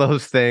 all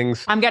those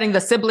things. I'm getting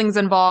the siblings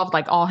involved,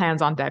 like all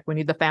hands on deck. We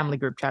need the family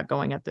group chat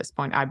going at this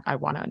point. I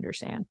want to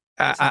understand.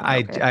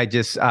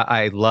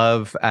 I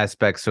love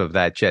aspects of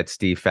that Jets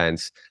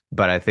defense,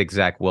 but I think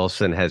Zach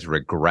Wilson has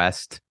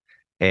regressed.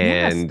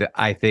 And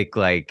I think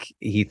like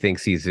he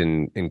thinks he's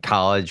in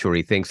college, or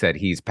he thinks that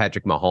he's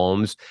Patrick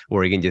Mahomes,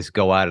 where he can just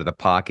go out of the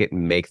pocket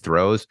and make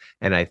throws.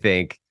 And I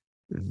think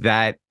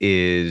that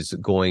is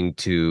going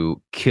to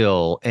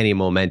kill any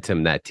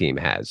momentum that team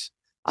has.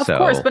 Of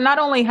course, but not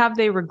only have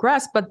they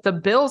regressed, but the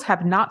Bills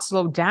have not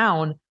slowed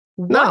down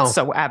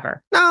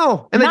whatsoever.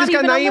 No. And they just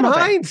got Nyheim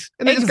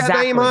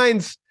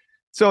Hines.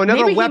 So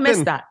another weapon. Maybe he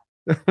missed that.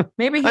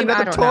 Maybe he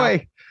another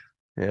toy.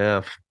 Know.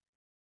 Yeah.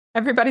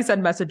 Everybody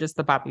send messages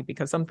to Poppy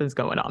because something's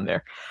going on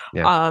there.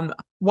 Yeah.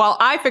 While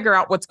I figure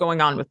out what's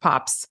going on with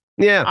Pops,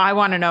 I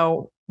want to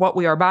know what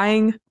we are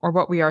buying or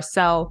what we are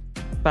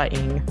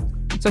buying.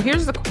 So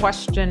here's the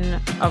question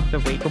of the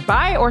week.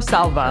 Buy or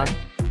Salva?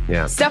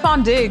 Yeah.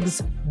 Stefon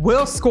Diggs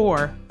will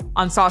score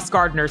on Sauce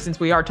Gardner, since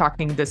we are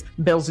talking this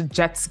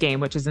Bills-Jets game,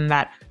 which is in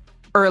that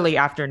early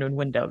afternoon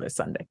window this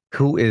Sunday.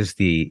 Who is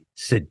the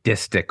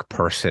sadistic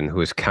person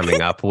who is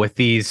coming up with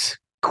these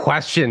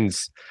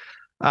questions?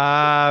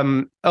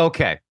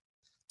 Okay.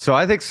 So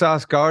I think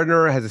Sauce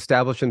Gardner has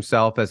established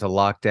himself as a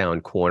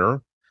lockdown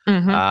corner.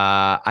 Mm-hmm.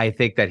 I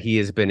think that he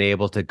has been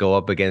able to go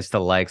up against the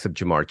likes of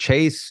Jamar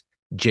Chase,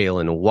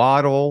 Jalen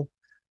Waddle,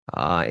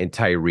 and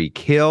Tyreek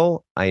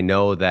Hill. I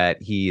know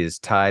that he is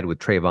tied with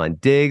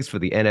Trayvon Diggs for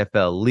the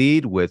NFL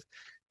lead with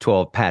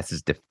 12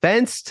 passes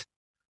defensed.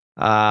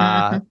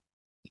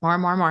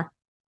 More.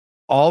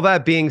 All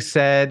that being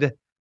said,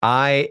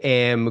 I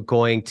am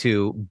going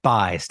to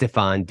buy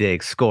Stefon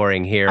Diggs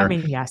scoring here. I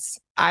mean, yes.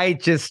 I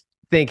just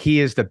think he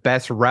is the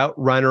best route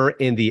runner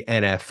in the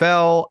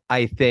NFL.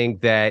 I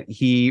think that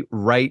he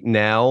right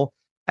now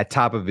at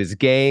top of his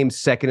game,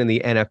 second in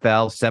the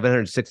NFL,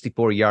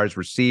 764 yards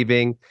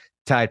receiving,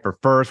 tied for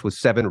first with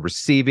 7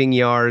 receiving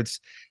yards.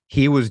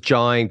 He was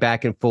jawing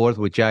back and forth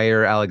with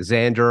Jair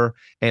Alexander,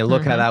 and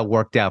look how that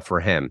worked out for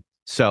him.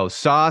 So,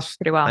 Sauce,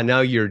 I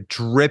know you're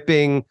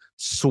dripping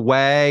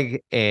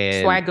swag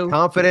and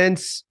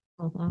confidence,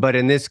 but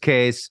in this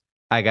case,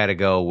 I got to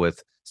go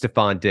with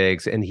Stefon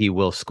Diggs, and he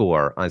will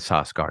score on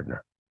Sauce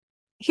Gardner.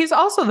 He's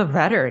also the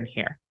veteran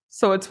here.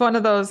 So it's one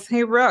of those,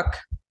 hey, Rook.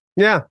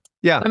 Yeah.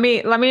 Let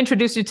me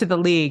introduce you to the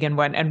league and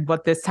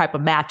what this type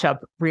of matchup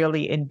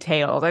really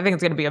entails. I think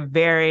it's going to be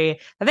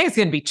it's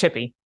going to be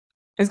chippy.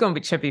 It's going to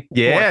be chippy.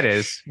 Yeah, it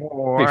is.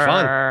 It'll be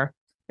fun.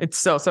 It's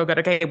so good.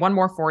 Okay, one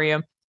more for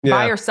you.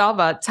 Buy or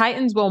Salva,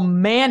 Titans will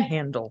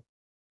manhandle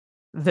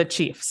the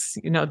Chiefs.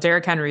 You know,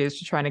 Derrick Henry is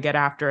just trying to get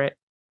after it.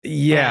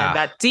 Yeah. And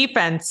that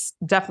defense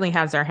definitely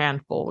has their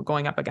handful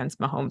going up against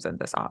Mahomes in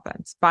this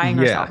offense. Buying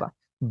or Salva?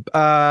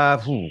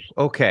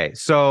 Okay.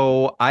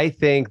 So I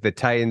think the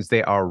Titans,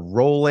 they are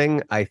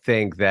rolling. I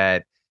think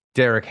that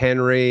Derrick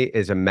Henry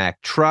is a Mack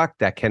truck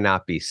that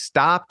cannot be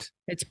stopped.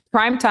 It's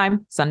prime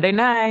time, Sunday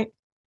night.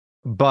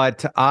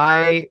 But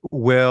I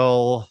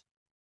will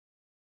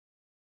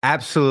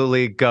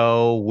absolutely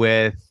go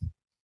with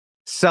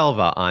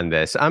Salva on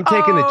this. I'm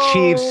taking the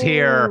Chiefs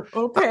here.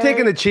 Okay. I'm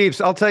taking the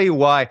Chiefs. I'll tell you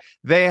why.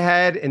 They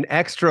had an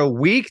extra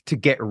week to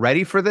get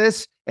ready for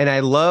this. And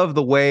I love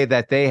the way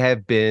that they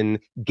have been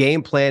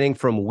game planning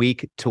from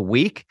week to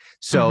week.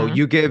 So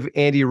you give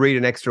Andy Reid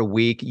an extra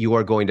week, you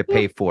are going to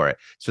pay for it.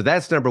 So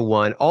that's number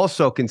one.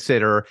 Also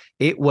consider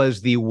it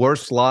was the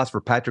worst loss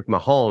for Patrick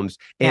Mahomes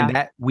in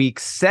that week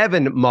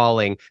 7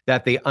 mauling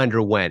that they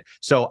underwent.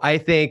 So I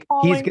think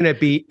he's going to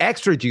be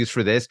extra juice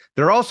for this.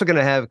 They're also going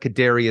to have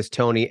Kadarius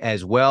Toney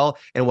as well.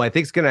 And what I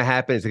think is going to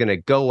happen is they're going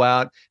to go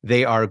out.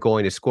 They are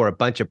going to score a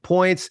bunch of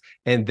points.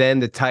 And then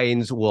the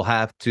Titans will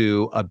have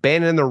to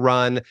abandon the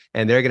run.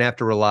 And they're going to have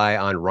to rely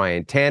on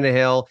Ryan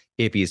Tannehill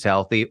if he's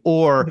healthy,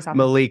 or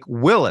Malik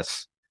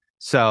Willis.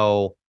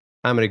 So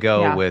I'm going to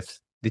go with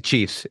the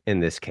Chiefs in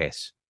this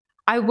case.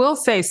 I will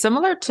say,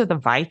 similar to the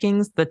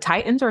Vikings, the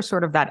Titans are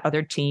sort of that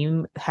other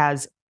team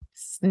has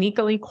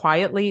sneakily,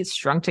 quietly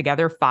strung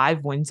together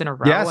 5 wins in a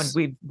row. Yes.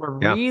 And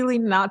we're really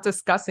not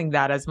discussing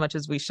that as much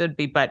as we should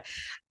be. But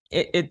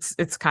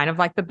it's kind of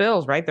like the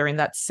Bills, right? They're in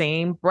that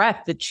same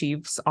breath. The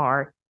Chiefs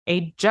are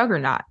a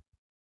juggernaut.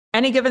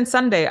 Any given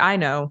Sunday, I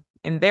know,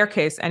 in their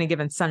case, any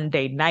given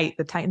Sunday night,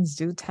 the Titans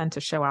do tend to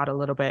show out a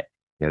little bit.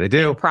 Yeah, they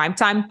do. In prime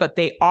time, but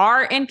they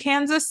are in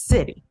Kansas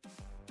City.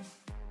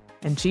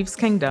 And Chiefs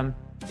Kingdom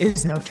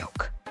is no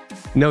joke.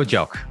 No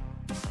joke.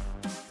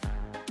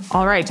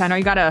 All right, I know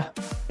you got a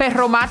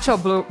Perro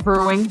Macho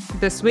brewing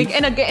this week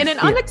in an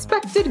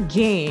unexpected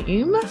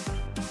game.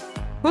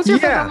 Who's your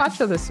Perro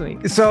Macho this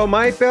week? So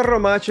my Perro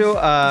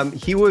Macho,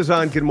 he was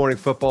on Good Morning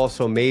Football,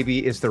 so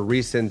maybe it's the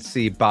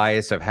recency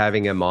bias of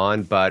having him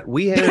on, but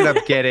we ended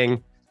up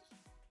getting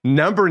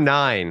number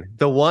 9,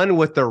 the one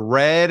with the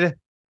red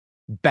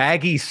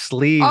baggy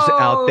sleeves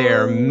out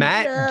there,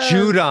 Matt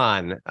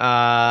Judon.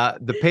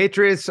 The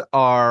Patriots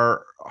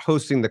are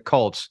hosting the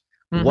Colts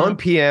 1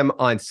 p.m.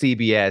 on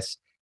CBS,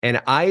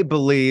 and I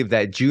believe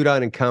that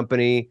Judon and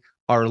company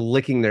are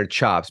licking their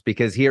chops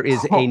because here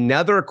is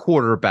another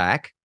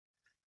quarterback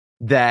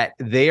that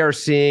they are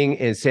seeing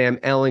in Sam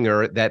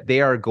Ehlinger that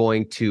they are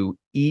going to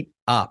eat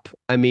up.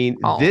 I mean,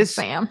 this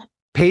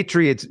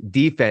Patriots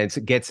defense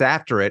gets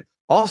after it.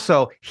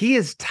 Also, he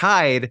is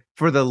tied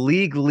for the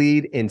league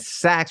lead in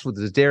sacks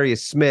with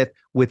Darius Smith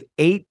with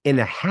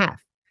 8.5.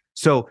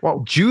 So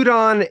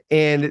Judon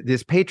and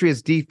this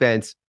Patriots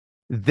defense,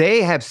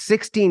 they have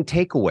 16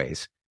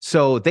 takeaways.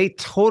 So they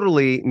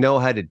totally know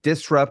how to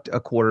disrupt a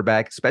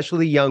quarterback,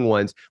 especially young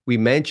ones. We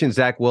mentioned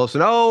Zach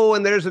Wilson. Oh,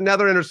 and there's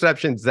another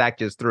interception Zach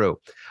just threw.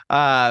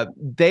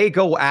 They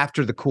go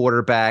after the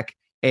quarterback,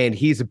 and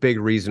he's a big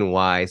reason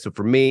why. So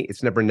for me,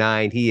 it's number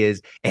 9. He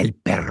is El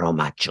Perro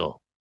Macho.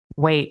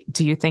 Wait,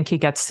 do you think he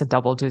gets to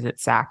double-digit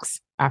sacks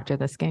after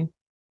this game?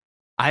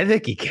 I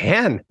think he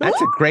can.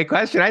 That's a great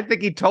question. I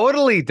think he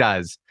totally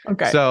does.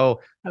 Okay.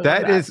 So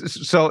that is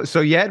so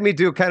you had me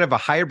do kind of a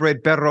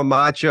hybrid Perro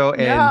Macho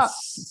and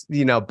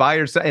buy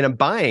or sell, and I'm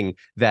buying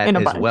that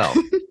as well.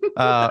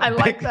 I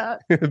like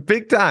that.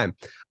 Big time.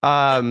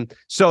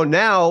 So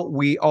now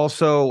we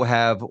also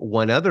have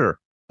one other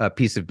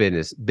piece of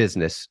business.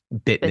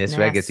 I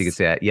guess you could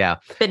say that. Yeah.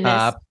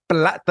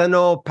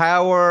 Plátano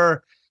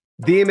Power.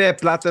 Dime,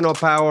 Plátano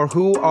Power,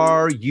 who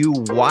are you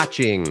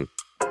watching?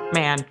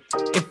 Man,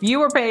 if you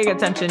were paying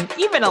attention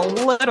even a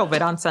little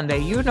bit on Sunday,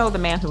 you know the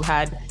man who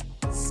had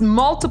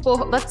multiple,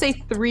 let's say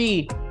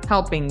 3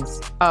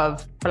 helpings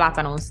of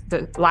plátanos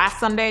the last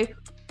Sunday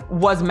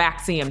was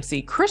Max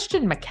CMC.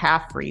 Christian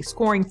McCaffrey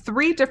scoring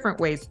 3 different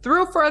ways,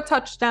 threw for a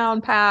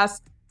touchdown pass,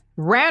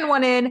 ran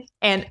one in,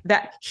 and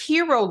that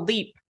hero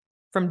leap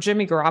from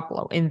Jimmy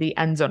Garoppolo in the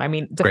end zone. I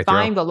mean,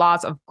 defying the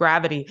laws of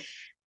gravity.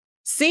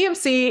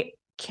 CMC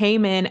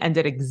came in and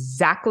did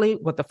exactly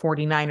what the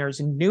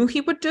 49ers knew he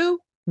would do,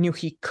 knew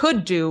he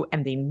could do,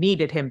 and they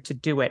needed him to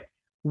do it.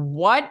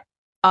 What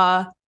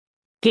a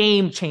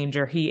game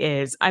changer he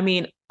is. I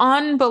mean,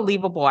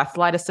 unbelievable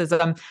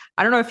athleticism.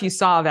 I don't know if you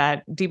saw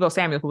that Deebo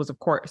Samuel, who was, of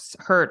course,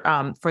 hurt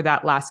for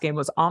that last game,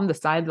 was on the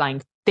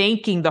sideline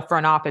thanking the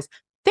front office.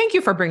 Thank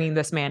you for bringing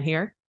this man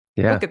here.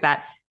 Yeah. Look at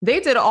that. They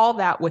did all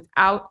that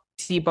without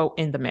Deebo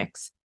in the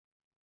mix.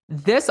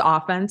 This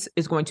offense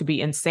is going to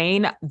be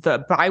insane.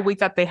 The bye week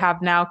that they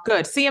have now,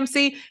 good.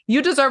 CMC,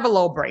 you deserve a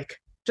little break.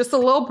 Just a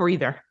little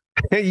breather.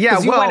 Yeah,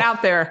 you went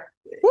out there.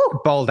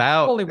 Balled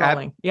out. Fully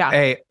rolling. Yeah.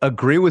 I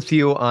agree with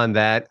you on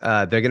that.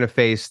 They're going to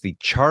face the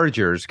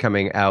Chargers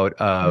coming out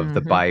of the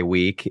bye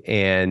week.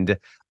 And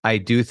I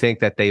do think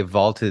that they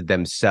vaulted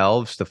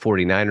themselves, the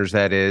 49ers,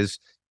 that is,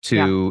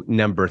 to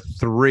number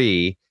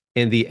 3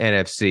 in the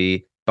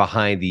NFC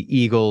behind the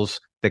Eagles,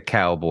 the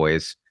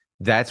Cowboys.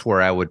 That's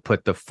where I would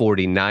put the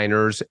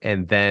 49ers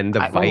and then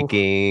the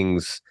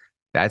Vikings.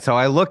 That's how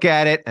I look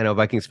at it. I know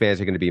Vikings fans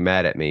are going to be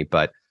mad at me,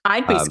 but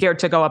I'd be scared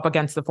to go up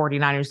against the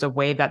 49ers the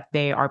way that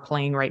they are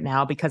playing right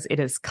now because it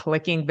is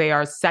clicking. They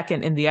are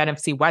second in the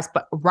NFC West,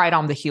 but right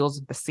on the heels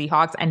of the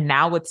Seahawks. And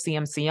now with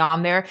CMC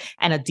on there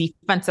and a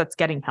defense that's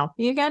getting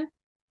healthy again,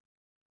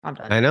 I'm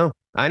done.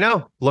 I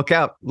know. Look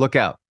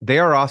out. They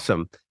are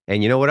awesome.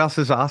 And you know what else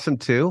is awesome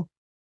too?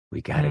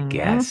 We got a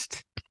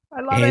guest.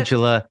 I love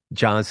Angela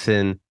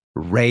Johnson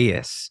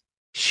Reyes.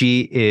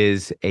 She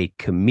is a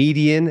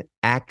comedian,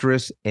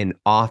 actress, and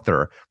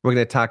author. We're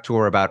going to talk to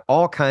her about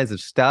all kinds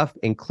of stuff,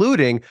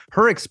 including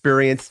her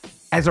experience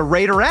as a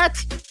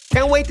Raiderette.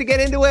 Can't wait to get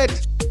into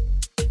it.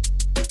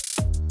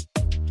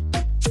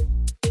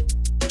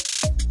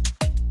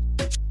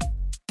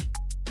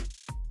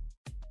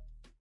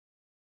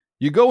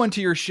 You go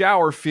into your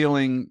shower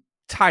feeling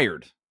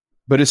tired,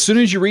 but as soon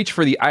as you reach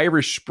for the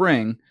Irish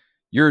Spring,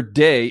 your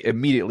day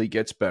immediately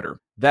gets better.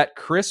 That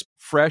crisp,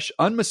 fresh,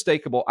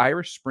 unmistakable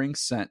Irish Spring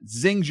scent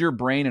zings your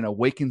brain and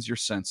awakens your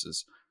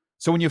senses.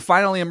 So when you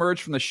finally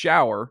emerge from the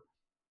shower,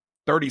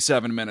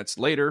 37 minutes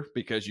later,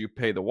 because you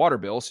pay the water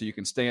bill so you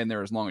can stay in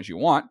there as long as you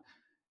want,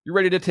 you're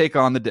ready to take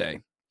on the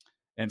day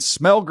and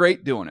smell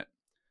great doing it.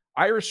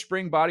 Irish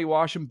Spring Body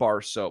Wash and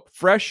Bar Soap.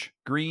 Fresh,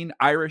 green,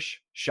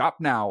 Irish. Shop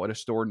now at a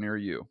store near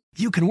you.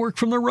 You can work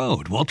from the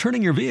road while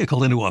turning your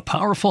vehicle into a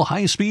powerful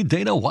high-speed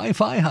data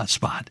Wi-Fi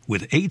hotspot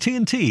with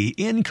AT&T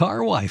in-car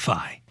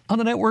Wi-Fi. On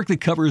a network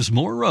that covers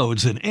more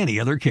roads than any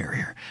other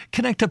carrier.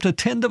 Connect up to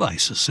 10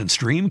 devices and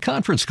stream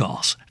conference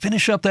calls.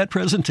 Finish up that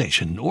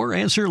presentation or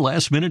answer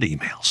last-minute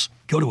emails.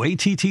 Go to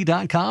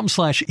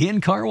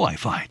att.com/in-car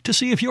Wi-Fi to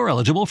see if you're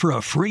eligible for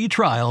a free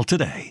trial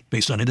today.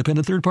 Based on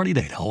independent third-party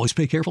data, always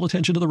pay careful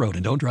attention to the road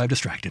and don't drive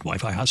distracted.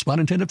 Wi-Fi hotspot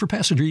intended for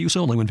passenger use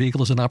only when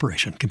vehicle is in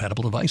operation.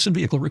 Compatible device and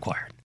vehicle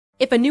required.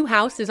 If a new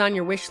house is on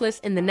your wish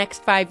list in the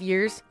next 5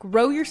 years,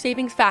 grow your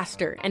savings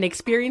faster and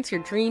experience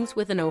your dreams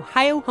with an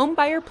Ohio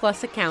Homebuyer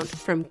Plus account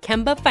from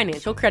Kemba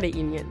Financial Credit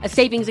Union. A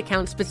savings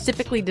account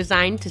specifically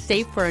designed to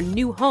save for a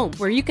new home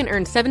where you can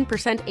earn 7%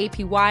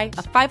 APY,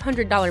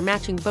 a $500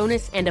 matching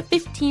bonus, and a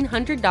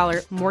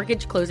 $1,500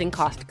 mortgage closing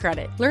cost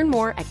credit. Learn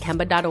more at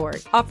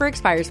Kemba.org. Offer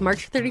expires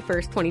March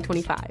 31st,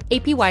 2025.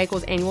 APY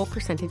equals annual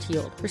percentage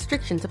yield.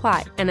 Restrictions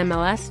apply.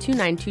 NMLS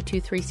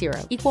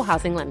 292230. Equal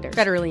housing lender.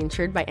 Federally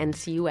insured by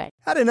NCUA.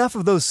 Had enough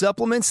of those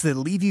supplements that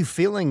leave you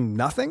feeling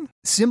nothing?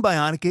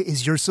 Symbiotica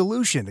is your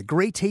solution to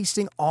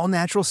great-tasting,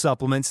 all-natural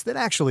supplements that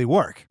actually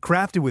work.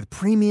 Crafted with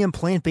premium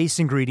plant-based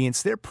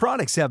ingredients, their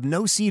products have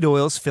no seed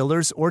oils,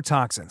 fillers, or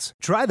toxins.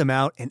 Try them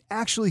out and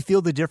actually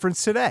feel the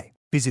difference today.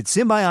 Visit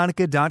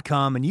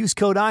Symbiotica.com and use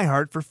code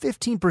IHEART for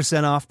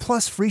 15% off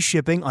plus free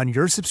shipping on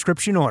your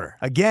subscription order.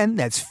 Again,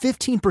 that's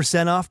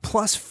 15% off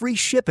plus free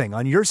shipping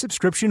on your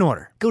subscription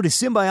order. Go to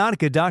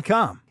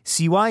Symbiotica.com.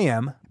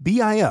 CYMBIOTIKA.com.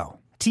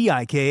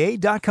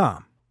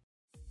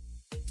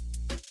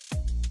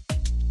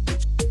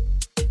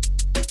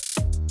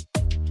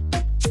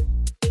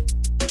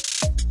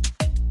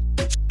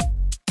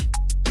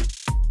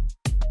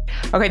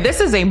 Okay,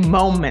 this is a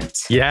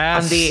moment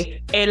on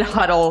the El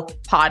Huddle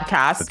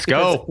podcast. Let's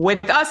go.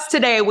 With us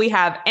today, we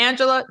have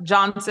Angela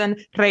Johnson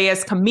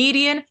Reyes,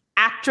 comedian,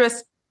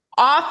 actress,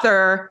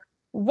 author.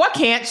 What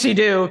can't she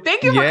do?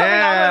 Thank you for coming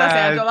on with us,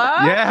 Angela.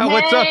 Yeah,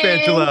 what's up,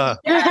 Angela?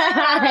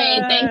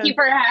 Hi, thank you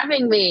for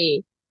having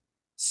me.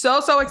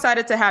 So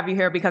excited to have you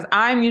here because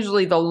I'm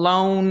usually the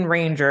lone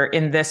ranger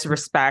in this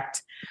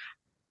respect.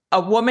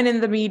 A woman in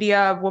the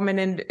media,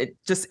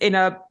 in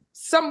a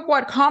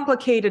somewhat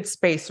complicated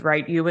space,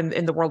 right? You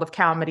in the world of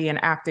comedy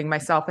and acting,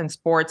 myself in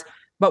sports,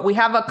 but we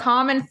have a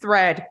common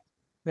thread.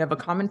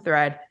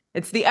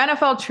 It's the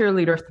NFL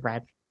cheerleader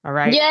thread. All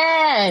right.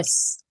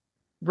 Yes.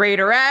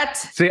 Raiderette.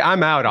 See,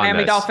 I'm out on Miami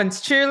this.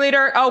 Dolphins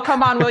cheerleader. Oh,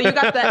 come on. Well, you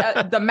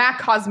got the MAC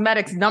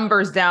Cosmetics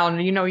numbers down.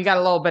 You know, you got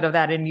a little bit of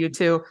that in you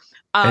too.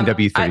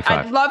 NW35.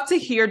 I'd love to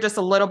hear just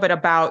a little bit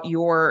about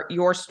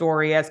your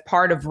story as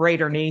part of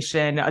Raider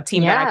Nation, a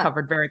team that I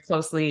covered very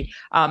closely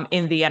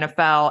in the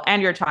NFL,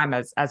 and your time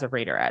as a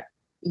Raiderette.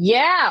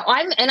 Yeah,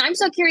 I'm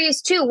so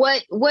curious too.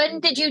 When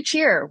did you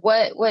cheer?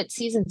 What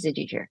seasons did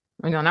you cheer?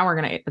 Now we're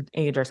gonna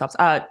age ourselves.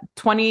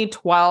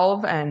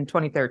 2012 and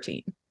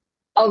 2013.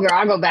 Oh, girl,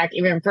 I'll go back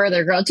even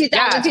further, girl.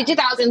 2002,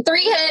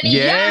 2003, honey.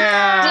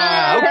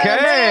 Yeah.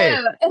 Okay.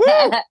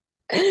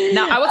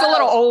 Now, I was a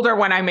little older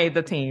when I made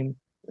the team.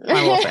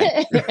 I will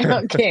say.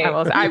 Okay.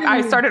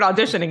 I started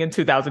auditioning in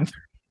 2003.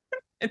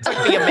 It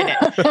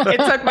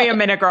took me a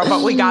minute, girl,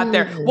 but we got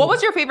there. What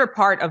was your favorite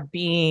part of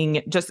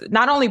being just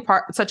not only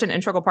such an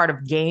integral part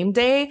of game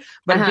day,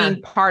 but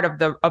being part of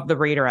the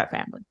Raiderette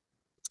family?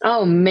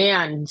 Oh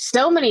man,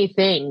 so many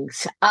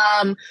things.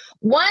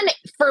 One,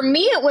 for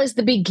me, it was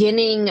the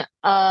beginning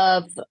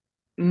of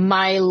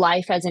my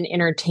life as an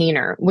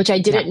entertainer, which I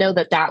didn't know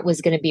that was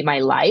going to be my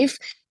life,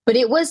 but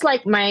it was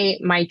like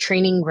my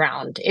training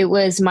ground. It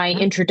was my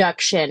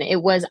introduction.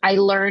 I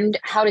learned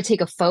how to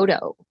take a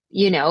photo,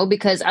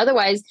 because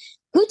otherwise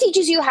who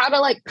teaches you how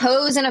to like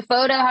pose in a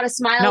photo, how to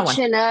smile,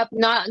 chin up,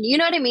 you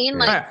know what I mean?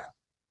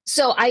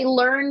 So I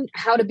learned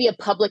how to be a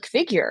public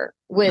figure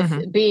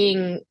with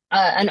being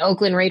an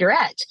Oakland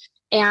Raiderette.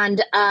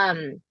 And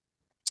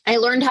I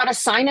learned how to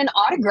sign an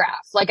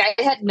autograph.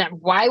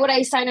 Why would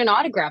I sign an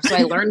autograph? So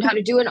I learned how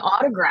to do an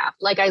autograph.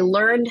 I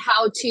learned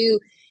how to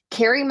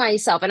carry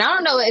myself. And I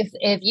don't know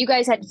if you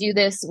guys had to do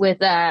this with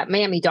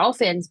Miami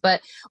Dolphins, but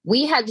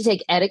we had to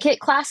take etiquette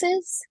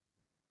classes.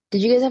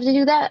 Did you guys have to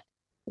do that?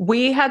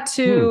 We had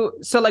to,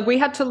 we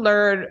had to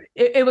learn,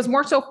 it was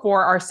more so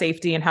for our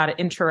safety and how to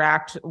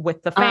interact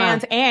with the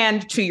fans.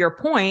 And to your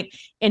point,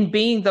 in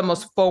being the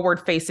most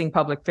forward-facing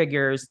public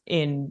figures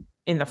in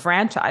the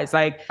franchise.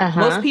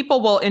 Most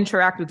people will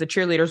interact with the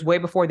cheerleaders way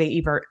before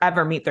they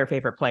ever meet their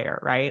favorite player,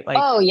 right?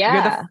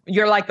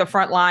 You're like the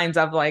front lines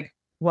of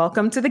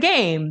welcome to the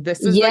game. This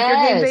is your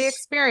game day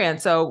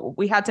experience. So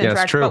we had to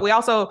interact, but we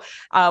also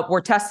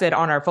were tested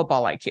on our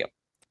football IQ.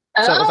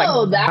 So it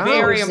was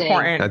very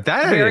important.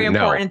 Very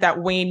important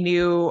that we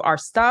knew our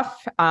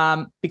stuff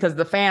because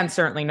the fans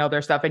certainly know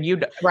their stuff.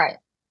 And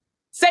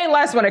say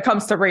less when it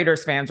comes to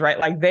Raiders fans,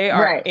 right? They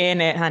are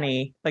in it,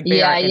 honey.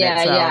 They are in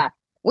it. So.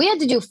 we had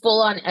to do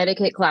full on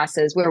etiquette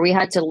classes where we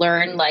had to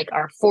learn like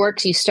our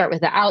forks. You start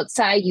with the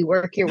outside, you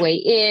work your way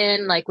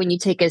in. Like when you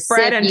take a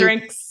bread sip, and you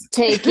drinks,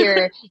 take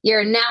your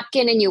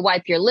napkin and you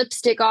wipe your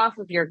lipstick off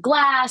of your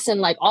glass,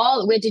 and like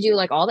we had to do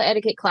like all the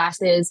etiquette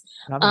classes.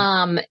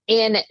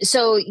 And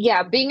so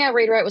yeah, being a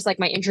Raiderette was like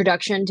my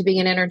introduction to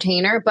being an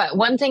entertainer. But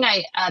one thing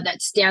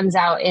that stands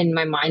out in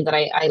my mind that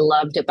I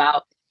loved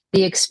about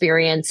the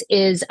experience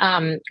is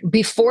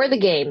before the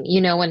game,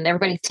 you know, when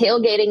everybody's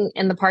tailgating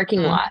in the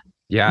parking lot.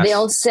 Yes.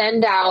 They'll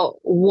send out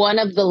one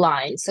of the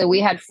lines. So we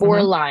had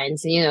 4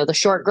 lines. You know, the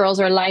short girls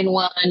are line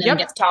 1 and it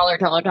gets taller,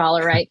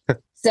 right?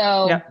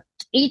 So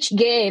each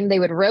game they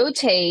would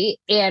rotate.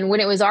 And when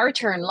it was our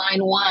turn,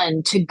 line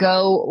 1 to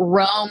go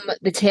roam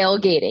the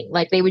tailgating,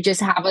 like they would just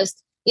have us,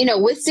 you know,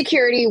 with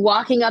security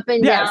walking up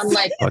and down.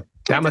 Like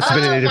that must have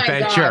been an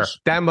adventure.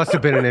 That must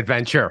have been an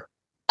adventure.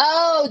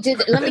 Oh,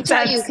 let me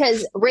tell you,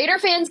 because Raider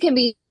fans can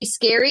be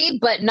scary,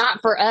 but not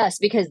for us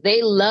because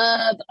they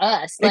love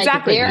us.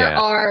 Like there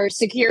are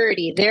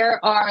security.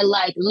 There are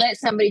like, let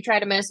somebody try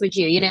to mess with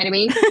you. You know what I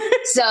mean?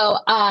 So,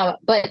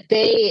 but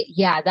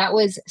that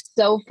was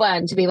so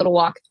fun to be able to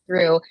walk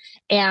through.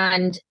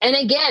 And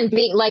again,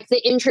 being like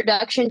the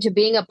introduction to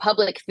being a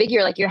public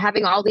figure, like you're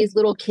having all these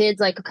little kids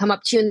like come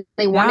up to you and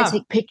they want to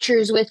take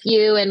pictures with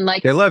you and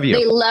like they love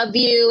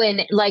you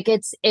and like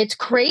it's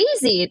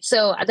crazy.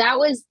 So that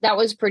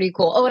was pretty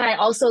cool. Oh, and I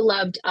also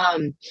loved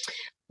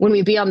when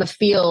we'd be on the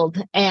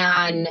field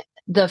and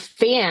the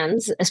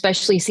fans,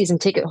 especially season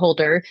ticket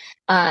holder,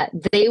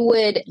 they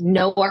would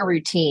know our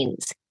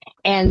routines.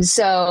 And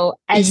so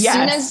as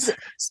soon as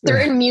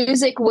certain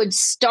music would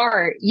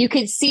start, you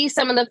could see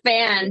some of the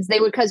fans, they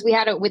would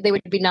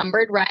be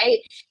numbered, right?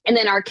 And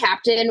then our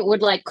captain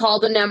would like call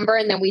the number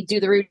and then we'd do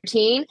the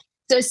routine.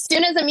 So as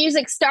soon as the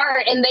music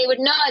start and they would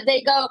nod,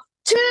 they go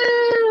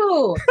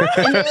 2,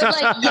 and they would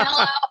like yell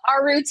out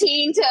our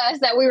routine to us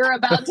that we were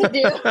about to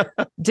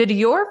do. Did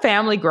your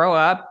family grow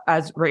up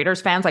as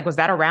Raiders fans? Like, was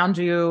that around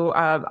you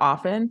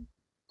often?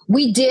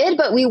 We did,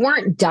 but we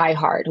weren't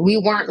diehard. We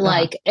weren't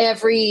like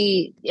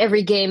every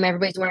game,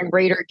 everybody's wearing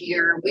Raider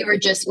gear.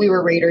 We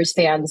were Raiders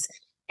fans.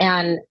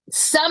 And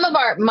some of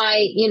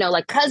my, you know,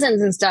 like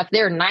cousins and stuff,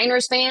 they're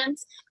Niners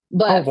fans.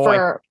 But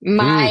for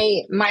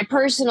my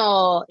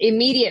personal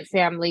immediate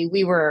family,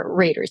 we were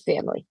Raiders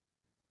family.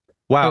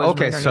 Wow.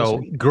 Okay.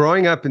 So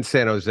growing up in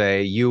San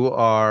Jose, you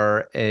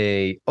are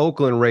a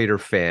Oakland Raider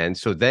fan.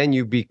 So then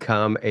you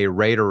become a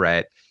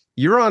Raiderette.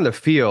 You're on the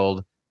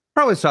field.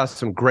 Probably saw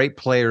some great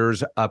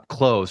players up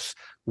close.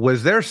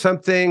 Was there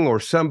something or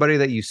somebody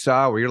that you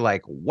saw where you're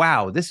like,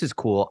 wow, this is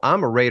cool.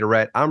 I'm a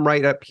Raiderette. I'm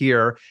right up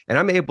here and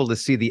I'm able to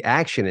see the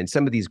action and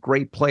some of these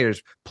great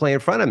players play in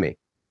front of me.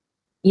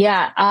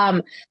 Yeah.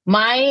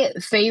 My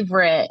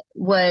favorite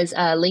was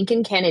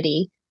Lincoln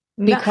Kennedy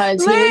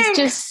because he was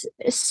just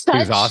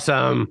such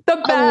awesome. The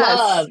best. A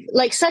love,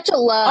 like such a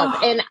love.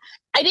 And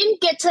I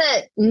didn't get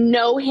to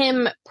know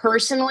him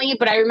personally,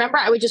 but I remember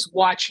I would just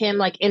watch him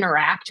like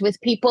interact with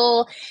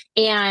people.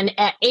 And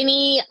at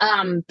any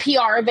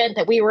PR event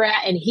that we were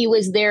at and he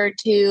was there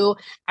too,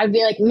 I'd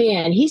be like,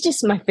 man, he's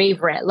just my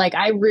favorite. Like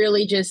I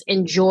really just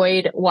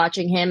enjoyed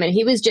watching him. And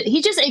he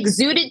just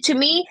exuded to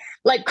me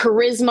like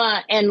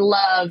charisma and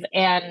love.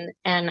 And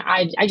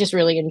I just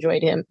really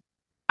enjoyed him.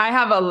 I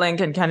have a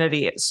Lincoln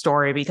Kennedy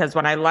story because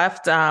when I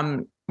left,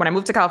 when I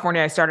moved to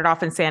California, I started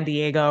off in San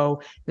Diego.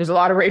 There's a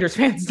lot of Raiders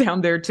fans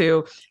down there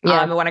too.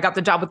 And when I got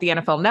the job with the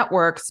NFL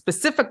Network,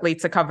 specifically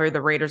to cover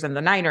the Raiders and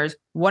the Niners,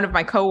 one of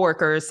my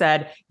coworkers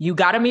said, "You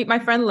got to meet my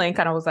friend Link."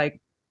 And I was like,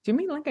 "Do you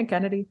mean Lincoln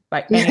Kennedy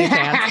by any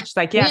chance?" She's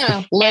like,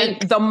 yeah.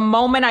 And the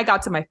moment I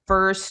got to my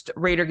first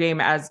Raider game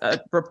as a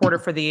reporter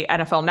for the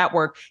NFL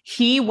Network,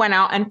 he went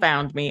out and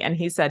found me and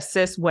he said,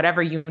 "Sis,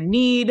 whatever you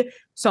need,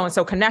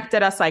 so-and-so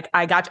connected us. Like,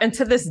 I got you." And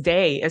to this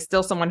day is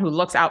still someone who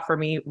looks out for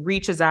me,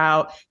 reaches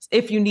out.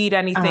 If you need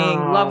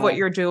anything, love what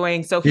you're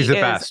doing. So he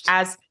is,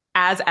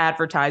 as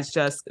advertised,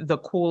 just the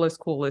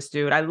coolest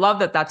dude. I love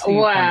that that's who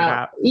you pointed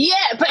out. Yeah,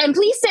 and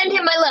please send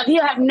him my love.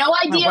 He'll have no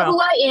idea who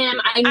I am.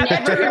 I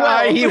never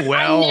will. He will.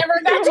 I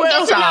never got to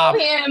get to know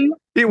him.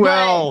 He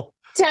will.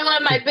 Tell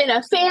him I've been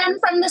a fan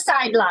from the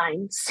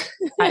sidelines.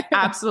 I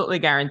absolutely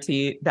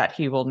guarantee that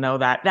he will know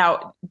that.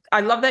 Now,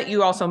 I love that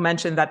you also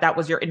mentioned that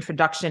was your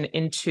introduction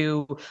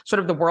into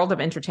sort of the world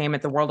of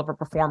entertainment, the world of a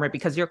performer,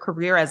 because your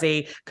career as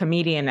a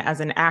comedian,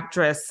 as an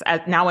actress, as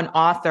now an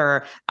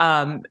author,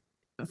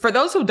 for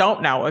those who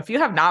don't know, if you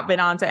have not been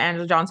on to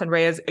Angela Johnson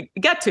Reyes,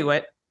 get to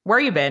it. Where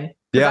you been?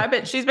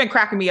 Yeah. She's been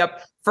cracking me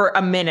up for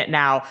a minute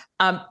now.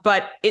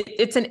 But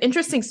it's an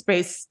interesting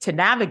space to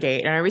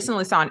navigate. And I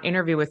recently saw an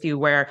interview with you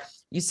where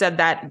you said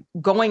that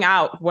going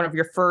out, one of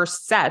your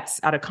first sets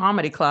at a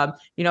comedy club,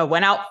 you know,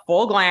 went out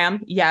full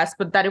glam, yes,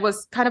 but that it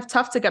was kind of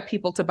tough to get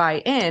people to buy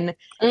in.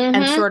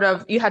 And sort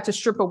of you had to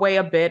strip away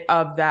a bit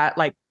of that,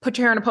 like put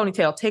your hair in a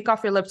ponytail, take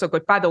off your lipstick,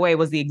 which by the way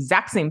was the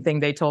exact same thing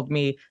they told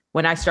me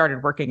when I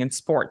started working in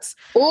sports.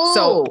 Ooh.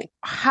 So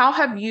how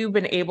have you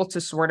been able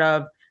to sort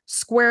of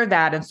square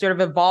that and sort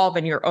of evolve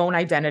in your own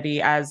identity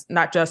as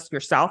not just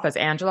yourself as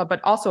Angela, but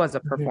also as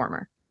a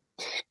performer?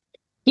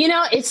 You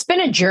know, it's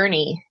been a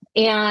journey,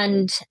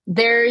 and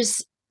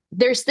there's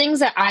things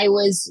that I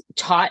was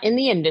taught in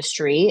the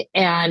industry.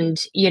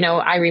 And, you know,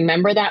 I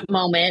remember that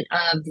moment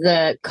of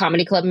the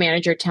comedy club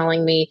manager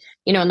telling me,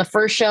 you know, in the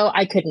first show,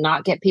 I could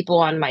not get people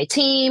on my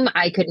team.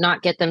 I could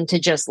not get them to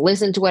just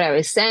listen to what I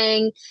was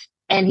saying.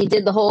 And he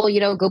did the whole, you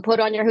know, go put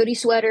on your hoodie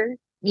sweater,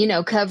 you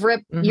know, cover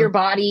up your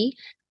body,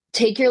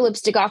 take your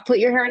lipstick off, put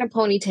your hair in a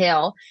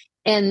ponytail,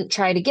 and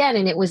try it again.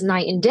 And it was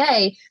night and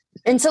day.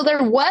 And so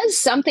there was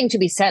something to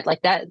be said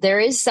like that. There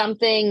is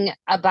something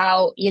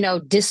about, you know,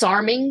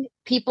 disarming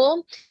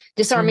people,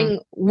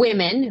 disarming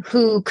women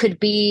who could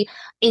be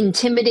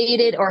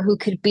intimidated, or who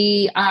could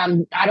be,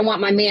 I don't want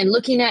my man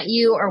looking at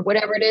you, or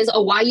whatever it is.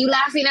 Oh, why are you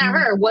laughing at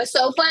her? What's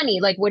so funny?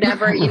 Like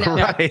whatever, you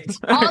know,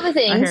 all the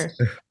things.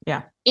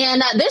 Yeah.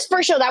 And this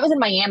first show, that was in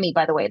Miami,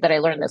 by the way, that I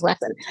learned this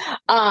lesson.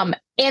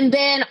 And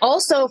then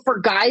also for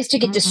guys to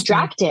get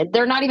distracted,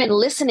 they're not even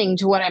listening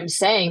to what I'm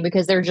saying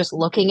because they're just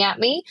looking at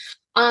me.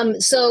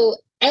 So,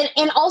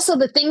 and also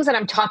the things that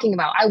I'm talking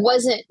about,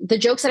 the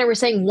jokes that I was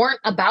saying weren't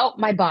about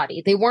my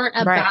body. They weren't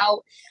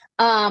about,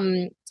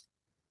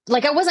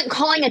 like I wasn't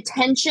calling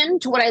attention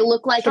to what I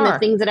look like and the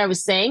things that I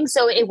was saying.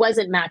 So it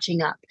wasn't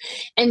matching up.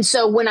 And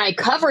so when I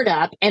covered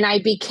up and I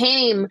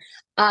became,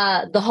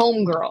 the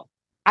home girl,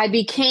 I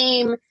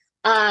became,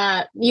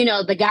 you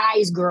know, the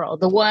guy's girl,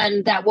 the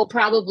one that will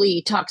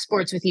probably talk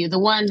sports with you, the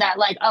one that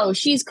like, oh,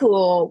 she's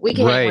cool, we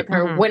can hang with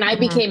her. When I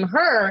became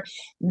her,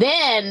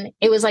 then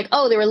it was like,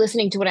 oh, they were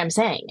listening to what I'm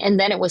saying. And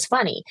then it was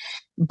funny.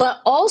 But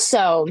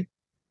also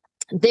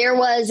there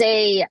was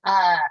a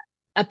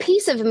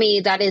piece of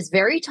me that is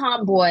very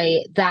tomboy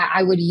that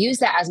I would use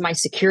that as my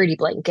security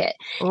blanket.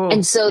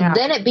 And so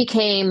then it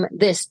became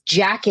this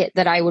jacket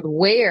that I would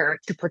wear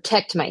to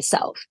protect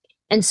myself.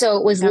 And so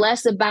it was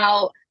less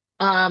about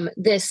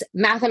this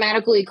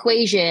mathematical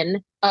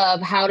equation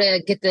of how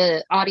to get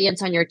the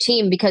audience on your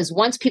team, because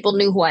once people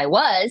knew who I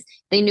was,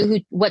 they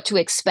knew what to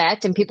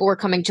expect, and people were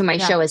coming to my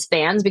show as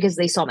fans because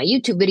they saw my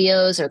YouTube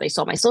videos or they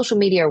saw my social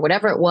media or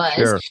whatever it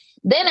was.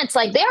 Then it's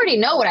like they already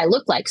know what I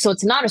look like, so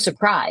it's not a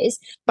surprise.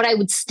 But I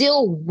would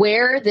still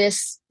wear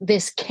this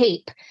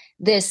cape,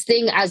 this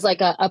thing as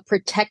like a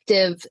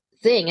protective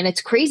thing. And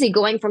it's crazy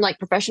going from like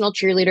professional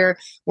cheerleader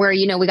where,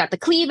 you know, we got the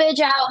cleavage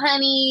out,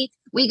 honey.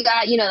 We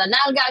got, you know, the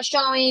nalga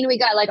showing. We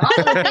got like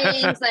all the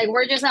things. Like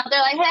we're just out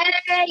there like,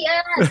 hey,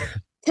 yes.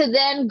 To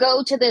then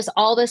go to this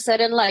all of a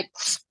sudden like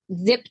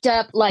zipped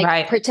up,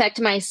 like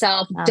protect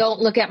myself. Don't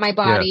look at my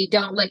body.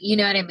 Don't look, you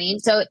know what I mean?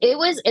 So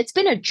it's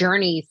been a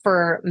journey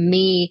for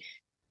me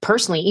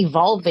personally,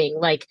 evolving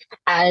like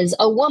as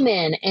a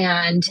woman,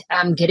 and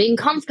getting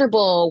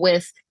comfortable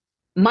with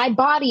my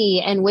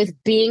body and with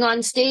being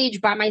on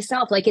stage by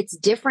myself. Like it's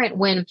different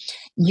when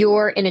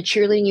you're in a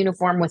cheerleading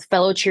uniform with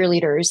fellow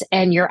cheerleaders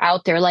and you're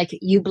out there, like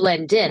you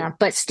blend in,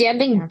 but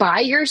standing by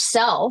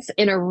yourself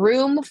in a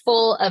room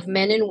full of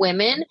men and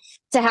women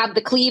to have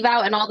the cleave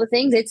out and all the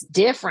things, it's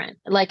different.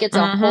 Like it's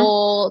a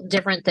whole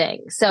different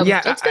thing. So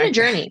it's been a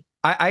journey.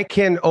 I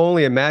can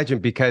only imagine,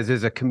 because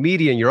as a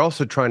comedian, you're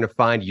also trying to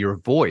find your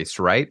voice,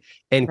 right?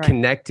 And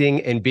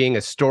connecting and being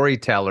a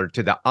storyteller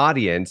to the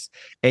audience.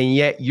 And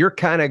yet you're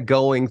kind of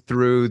going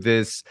through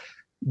this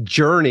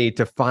journey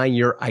to find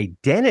your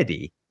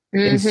identity.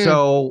 And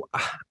so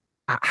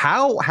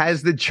how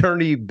has the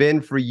journey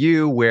been for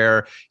you,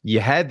 where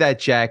you had that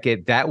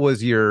jacket, that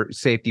was your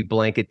safety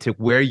blanket, to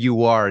where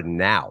you are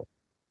now?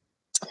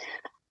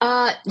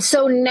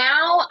 So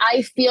now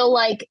I feel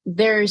like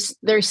there's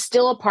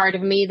still a part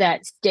of me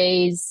that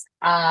stays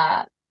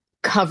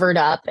covered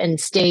up and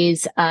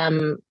stays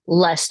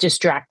less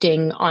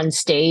distracting on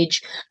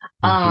stage.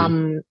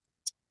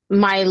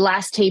 My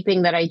last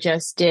taping that I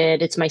just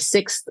did, it's my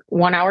 6th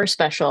 1-hour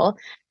special.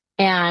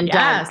 And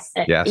yes,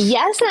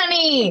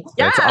 honey.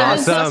 That's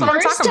awesome. That's what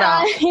I'm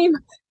talking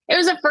about. It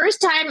was the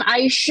first time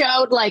I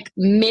showed like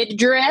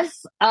midriff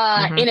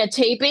in a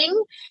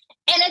taping.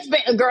 And it's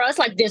been, girl, it's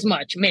like this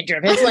much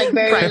midriff. It's like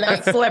very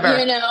like sliver.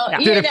 You know,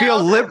 did it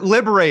feel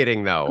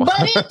liberating though?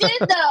 But it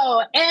did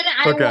though. And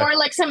I wore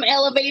like some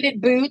elevated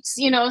boots,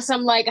 you know,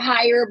 some like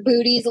higher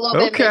booties, a little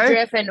bit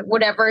midriff and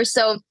whatever.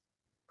 So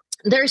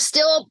there's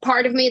still a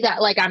part of me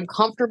that like I'm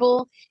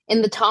comfortable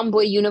in the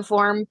tomboy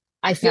uniform.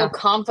 I feel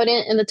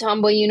confident in the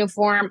tomboy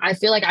uniform. I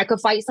feel like I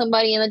could fight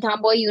somebody in the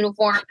tomboy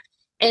uniform.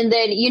 And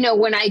then, you know,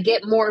 when I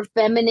get more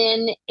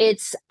feminine,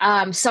 it's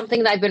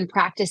something that I've been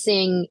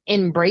practicing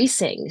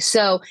embracing.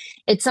 So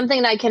it's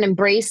something that I can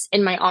embrace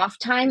in my off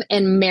time,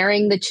 and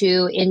marrying the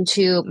two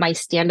into my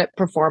stand-up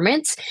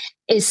performance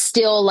is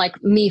still like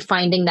me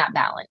finding that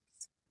balance.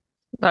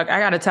 Look,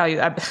 I got to tell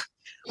you,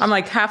 I'm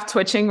like half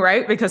twitching,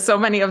 right? Because so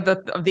many of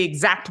the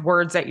exact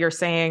words that you're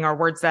saying are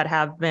words that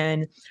have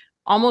been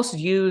almost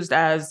used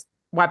as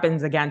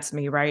weapons against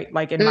me, right?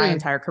 Like in my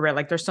entire career,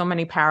 like there's so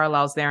many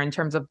parallels there in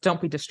terms of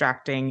don't be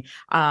distracting.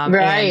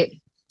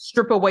 Right.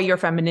 strip away your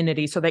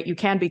femininity so that you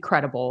can be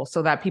credible,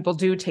 so that people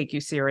do take you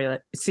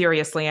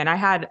seriously. And I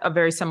had a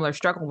very similar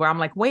struggle where I'm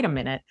like, wait a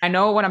minute, I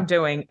know what I'm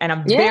doing and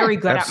I'm very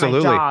good at my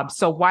job.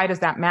 So why does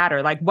that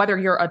matter? Like whether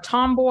you're a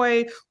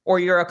tomboy or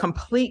you're a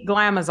complete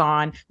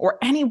glamazon or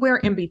anywhere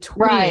in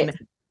between,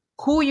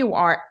 who you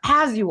are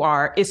as you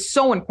are is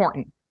so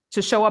important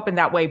to show up in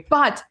that way.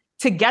 But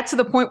to get to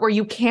the point where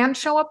you can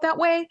show up that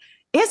way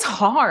is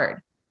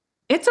hard.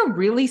 It's a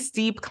really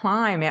steep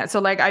climb, man.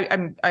 So like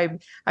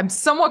I'm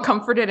somewhat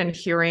comforted in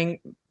hearing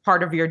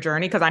part of your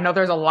journey, because I know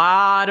there's a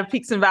lot of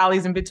peaks and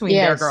valleys in between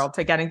there, girl,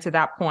 to getting to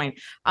that point.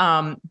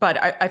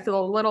 But I feel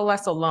a little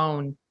less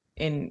alone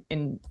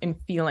in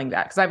feeling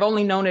that, because I've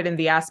only known it in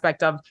the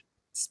aspect of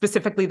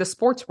specifically the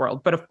sports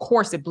world, but of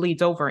course it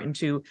bleeds over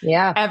into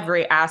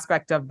every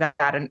aspect of that.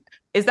 And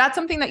is that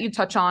something that you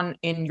touch on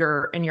in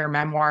your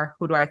memoir,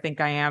 Who Do I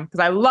Think I Am?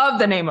 Because I love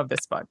the name of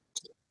this book.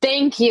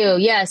 Thank you.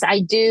 Yes, I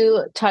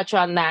do touch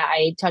on that.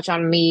 I touch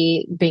on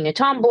me being a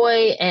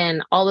tomboy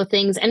and all the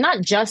things, and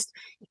not just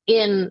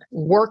in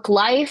work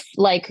life,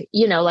 like,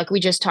 you know, like we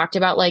just talked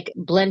about, like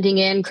blending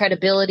in,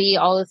 credibility,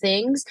 all the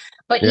things,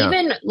 but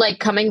even like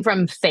coming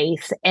from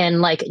faith and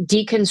like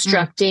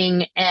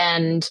deconstructing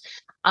and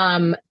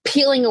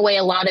peeling away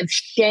a lot of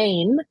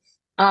shame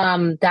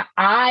that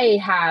I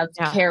have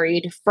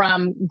carried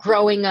from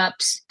growing up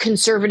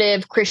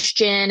conservative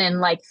Christian and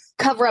like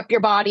cover up your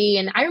body.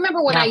 And I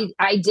remember when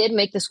I did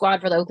make the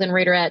squad for the Oakland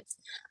Raiderettes,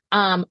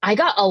 I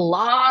got a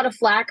lot of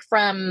flack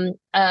from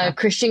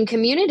Christian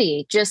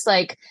community, just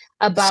like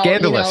about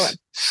scandalous.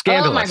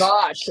 Oh my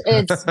gosh,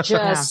 it's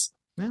just.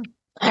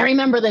 I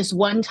remember this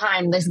one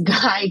time, this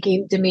guy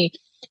came to me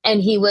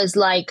and he was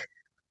like,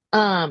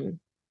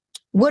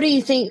 "What do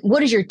you think? What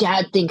does your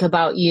dad think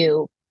about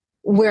you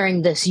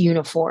wearing this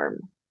uniform?"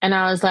 And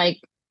I was like,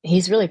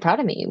 "He's really proud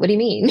of me. What do you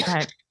mean?"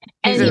 Right.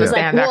 And he was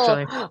like,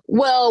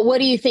 well, what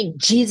do you think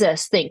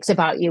Jesus thinks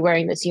about you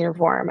wearing this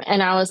uniform?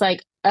 And I was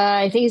like,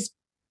 I think he's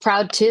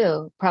proud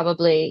too,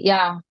 probably.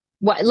 Yeah.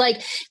 What,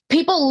 like,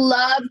 people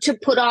love to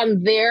put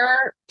on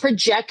their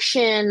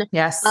projection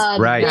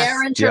of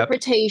their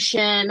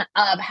interpretation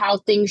of how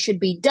things should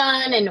be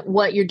done and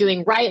what you're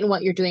doing right and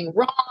what you're doing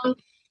wrong.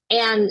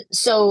 And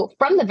so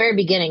from the very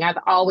beginning,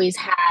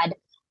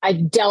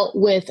 I've dealt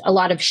with a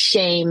lot of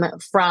shame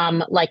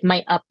from like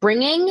my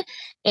upbringing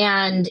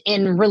and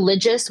in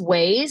religious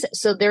ways.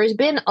 So there's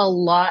been a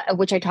lot of,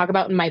 which I talk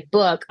about in my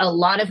book, a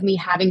lot of me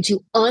having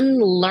to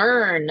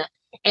unlearn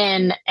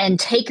and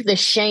take the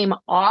shame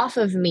off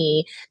of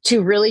me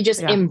to really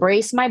just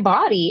embrace my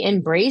body,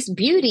 embrace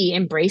beauty,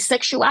 embrace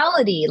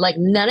sexuality. Like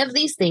none of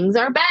these things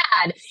are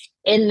bad.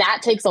 And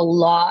that takes a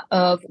lot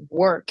of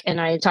work.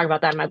 And I talk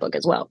about that in my book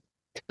as well.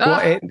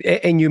 Well,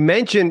 and you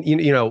mentioned,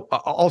 you know,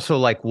 also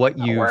like what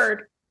you.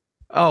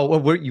 Oh, well,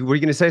 were you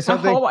going to say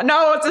something?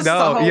 No, it's just a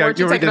whole word.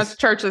 You're taking us to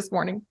church this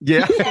morning.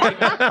 Yeah,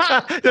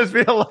 just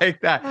feel like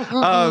that.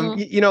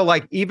 You know,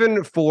 like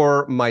even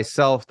for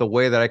myself, the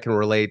way that I can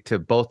relate to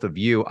both of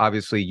you.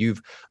 Obviously,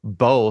 you've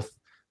both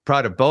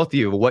proud of both of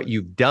you what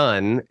you've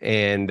done,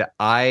 and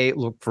I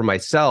look for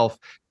myself.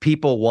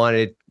 People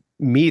wanted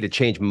me to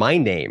change my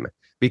name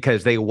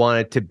because they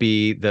wanted to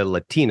be the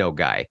Latino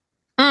guy.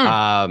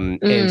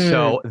 And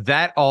so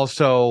that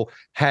also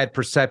had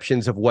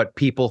perceptions of what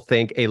people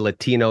think a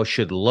Latino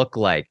should look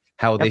like,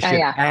 how they should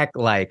act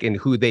like, and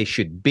who they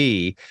should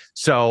be.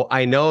 So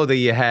I know that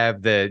you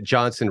have the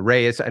Johnson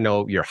Reyes. I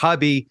know your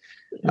hubby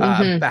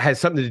has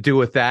something to do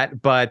with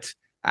that. But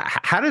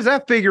how does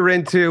that figure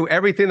into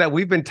everything that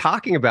we've been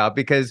talking about?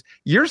 Because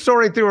you're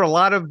sorting through a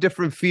lot of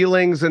different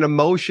feelings and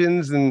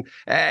emotions. And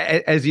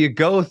as you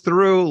go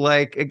through,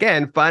 like,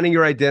 again, finding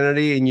your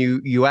identity, and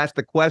you ask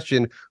the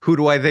question, who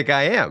do I think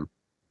I am?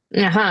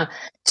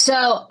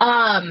 So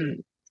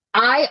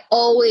I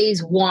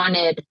always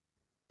wanted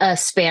a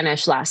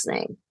Spanish last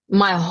name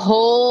my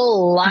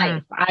whole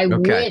life. I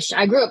wish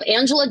I grew up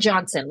Angela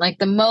Johnson, like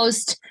the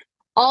most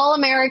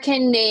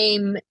all-American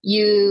name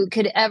you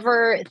could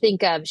ever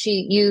think of.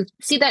 You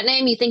see that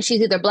name, you think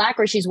she's either black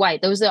or she's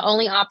white. Those are the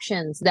only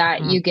options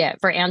that you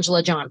get for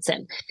Angela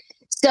Johnson.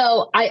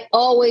 So I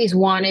always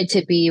wanted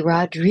to be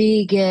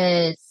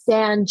Rodriguez,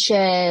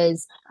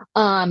 Sanchez,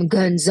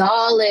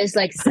 Gonzalez,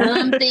 like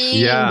something.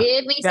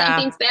 Give me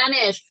something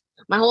Spanish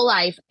my whole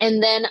life.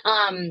 And then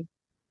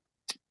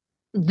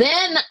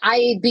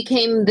I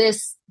became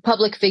this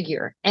public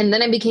figure, and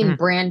then I became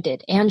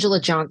branded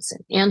Angela Johnson.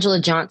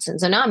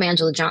 So now I'm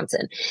Angela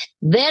Johnson.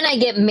 Then I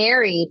get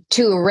married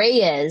to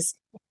Reyes,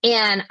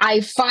 and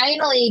I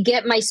finally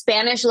get my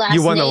Spanish last name.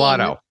 You won the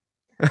lotto.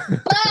 But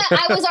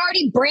I was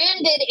already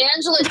branded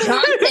Angela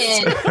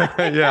Johnson.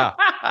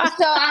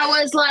 So I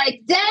was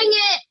like, dang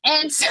it.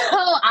 And so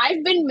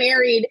I've been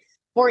married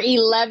for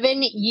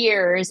 11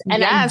 years,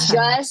 and I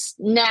just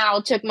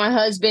now took my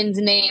husband's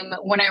name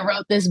when I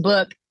wrote this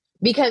book,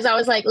 because I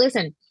was like,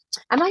 listen,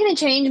 I'm not going to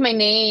change my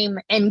name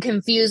and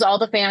confuse all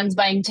the fans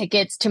buying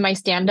tickets to my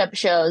stand-up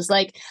shows.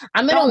 Like,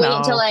 I'm going to wait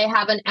until I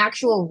have an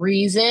actual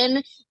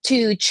reason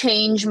to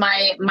change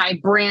my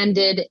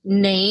branded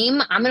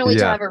name. I'm going to wait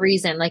till I have a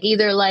reason. Like,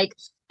 either like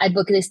I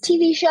book this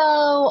TV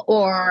show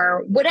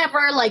or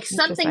whatever, like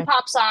something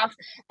pops off,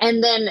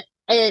 and then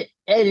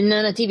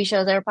none of the TV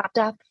shows ever popped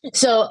off.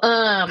 So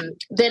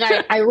then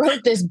I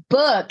wrote this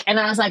book, and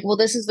I was like, well,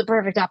 this is the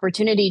perfect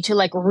opportunity to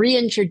like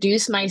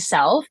reintroduce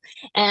myself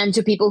and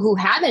to people who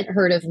haven't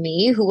heard of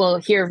me, who will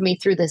hear of me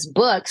through this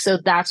book. So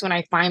that's when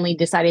I finally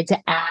decided to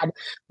add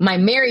my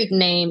married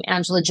name,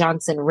 Angela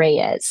Johnson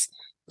Reyes.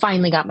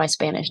 Finally got my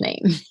Spanish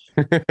name.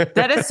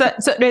 That is so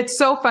it's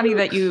so funny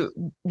that you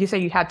say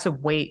you had to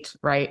wait,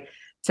 right,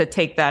 to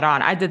take that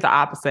on. I did the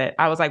opposite.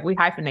 I was like, we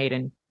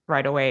hyphenating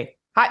right away.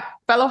 Hi,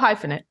 fellow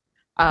hyphenate.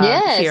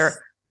 Yes. Here,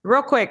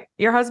 real quick,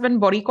 your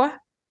husband Boricua?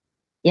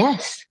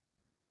 Yes.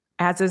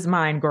 As is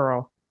mine,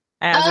 girl.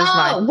 As is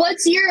mine.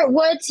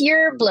 What's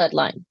your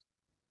bloodline?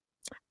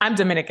 I'm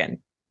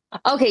Dominican.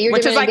 Okay, you're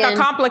which Dominican. Is like a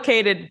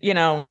complicated,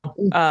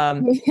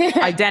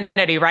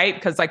 identity, right?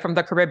 Because like from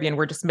the Caribbean,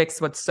 we're just mixed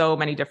with so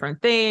many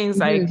different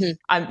things.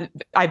 I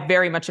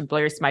very much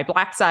embrace my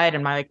Black side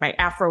and my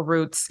Afro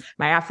roots,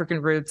 my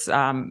African roots.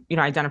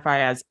 Identify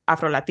as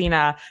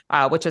Afro-Latina,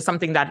 which is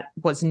something that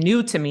was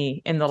new to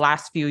me in the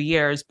last few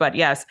years. But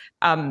yes,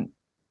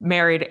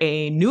 married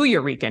a New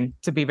Yorican,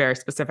 to be very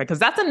specific, because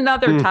that's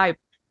another type.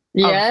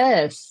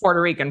 Yes,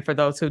 Puerto Rican, for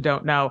those who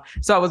don't know.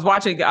 So I was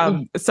watching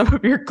some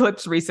of your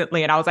clips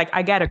recently, and I was like,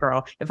 I get it,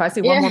 girl. If I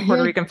see one more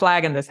Puerto Rican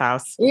flag in this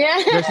house,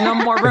 there's no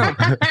more room.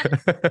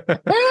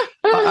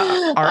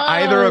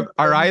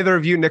 Are either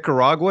of you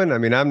Nicaraguan? I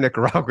mean, I'm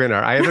Nicaraguan.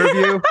 Are either of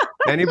you?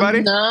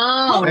 Anybody?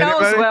 No. Who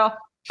knows, Will?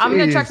 I'm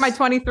going to check my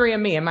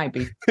 23andMe. It might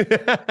be.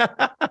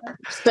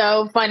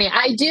 So funny.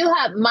 I do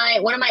have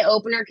one of my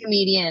opener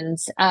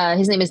comedians.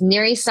 His name is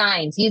Neri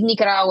Sainz. He's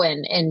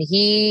Nicaraguan, and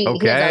he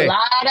has a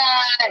lot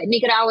of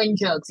Nicaraguan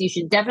jokes. You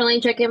should definitely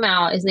check him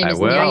out. His name is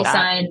Neri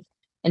Sainz,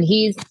 and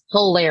he's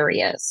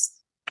hilarious.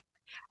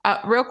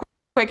 Real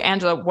quick,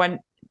 Angela, when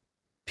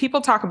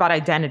people talk about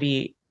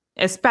identity,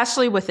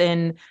 especially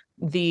within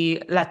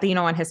the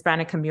Latino and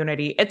Hispanic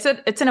community, it's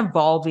an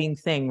evolving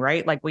thing,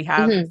 right? Like we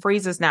have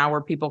phrases now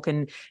where people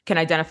can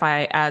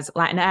identify as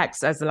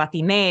Latinx, as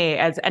Latine,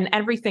 and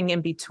everything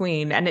in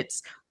between. And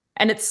it's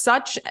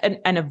such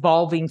an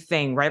evolving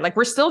thing, right? Like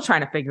we're still trying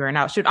to figure it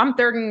out. Shoot, I'm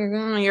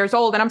 30 years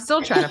old and I'm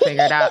still trying to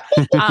figure it out.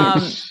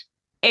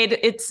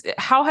 It's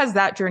how has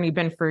that journey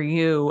been for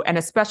you? And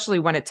especially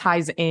when it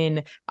ties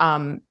in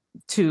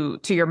to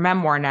your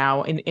memoir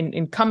now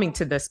in coming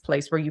to this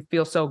place where you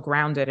feel so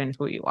grounded in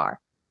who you are.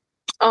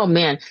 Oh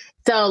man.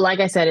 So like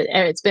I said,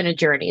 it's been a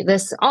journey.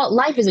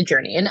 Life is a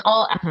journey in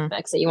all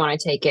aspects that you want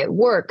to take it: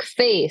 work,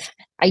 faith,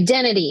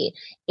 identity.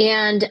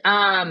 And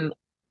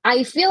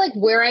I feel like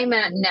where I'm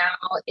at now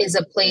is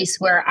a place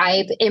where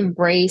I've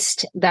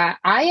embraced that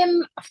I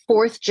am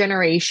fourth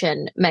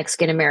generation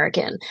Mexican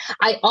American.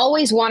 I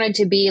always wanted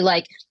to be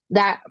like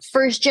that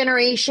first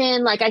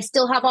generation. Like I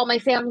still have all my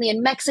family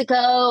in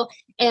Mexico,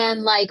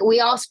 and like we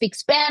all speak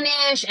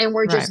Spanish, and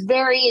we're just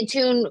very in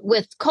tune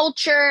with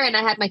culture. And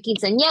I had my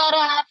quinceañera.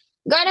 I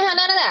don't have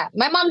none of that.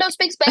 My mom don't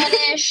speak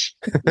Spanish.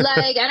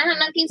 Like I don't have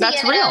no quinceañera.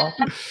 That's real.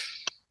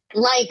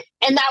 Like,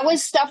 and that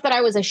was stuff that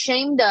I was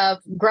ashamed of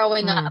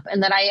growing up,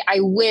 and that I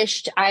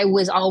wished I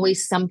was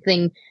always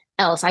something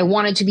else. I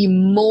wanted to be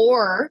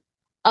more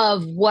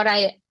of what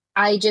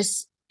I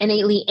just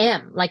innately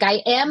am. Like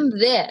I am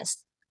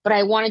this, but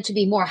I wanted to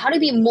be more. How do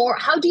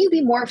you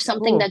be more of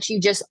something that you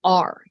just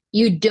are?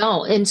 You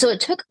don't. And so it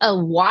took a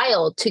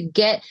while to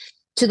get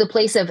to the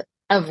place of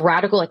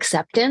radical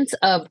acceptance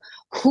of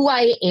who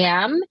I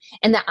am,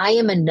 and that I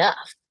am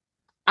enough.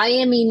 I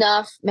am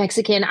enough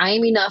Mexican. I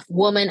am enough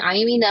woman. I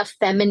am enough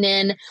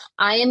feminine.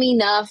 I am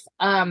enough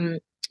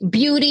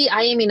beauty.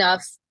 I am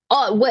enough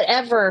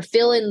whatever,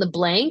 fill in the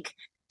blank.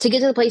 To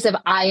get to the place of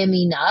I am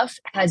enough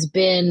has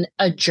been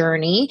a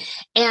journey.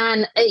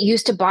 And it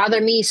used to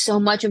bother me so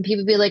much when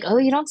people be like, oh,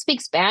 you don't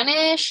speak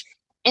Spanish?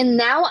 And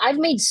now I've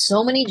made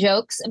so many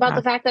jokes about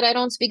the fact that I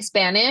don't speak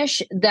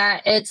Spanish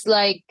that it's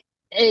like,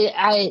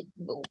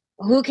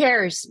 who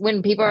cares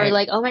when people are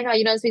like, oh my God,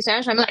 you don't speak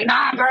Spanish? I'm like,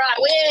 nah, girl,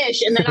 I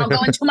wish. And then I'll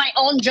go into my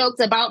own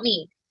jokes about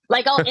me.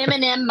 Like I'll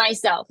Eminem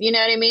myself. You know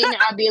what I mean?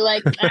 I'll be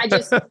like, I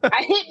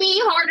hit me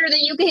harder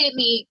than you can hit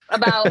me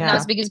about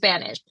not speaking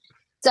Spanish.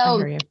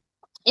 So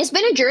it's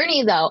been a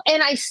journey though.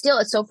 And it's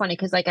so funny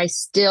because like I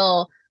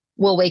still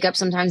will wake up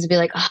sometimes and be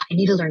like, I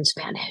need to learn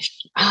Spanish.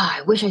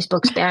 I wish I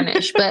spoke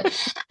Spanish. But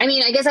I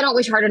mean, I guess I don't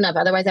wish hard enough.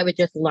 Otherwise I would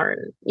just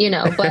learn,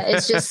 but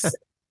it's just,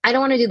 I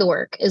don't want to do the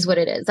work is what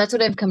it is. That's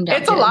what I've come down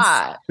to. It's a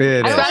lot.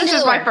 Spanish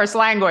is my first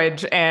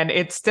language, and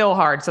it's still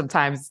hard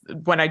sometimes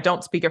when I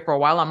don't speak it for a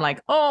while. I'm like,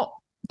 oh,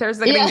 there's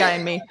the green guy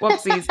in me.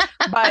 Whoopsies.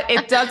 But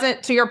it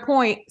doesn't, to your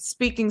point,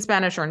 speaking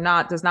Spanish or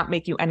not does not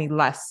make you any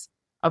less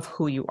of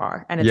who you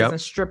are. And it doesn't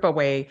strip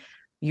away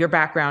your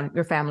background,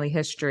 your family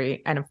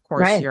history, and of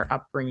course, your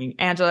upbringing.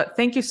 Angela,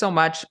 thank you so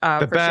much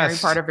for sharing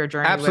part of your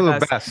journey with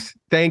us. Best.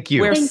 Thank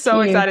you. We're so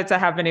excited to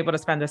have been able to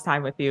spend this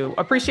time with you.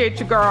 Appreciate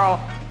you, girl.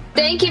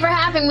 Thank you for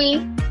having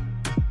me.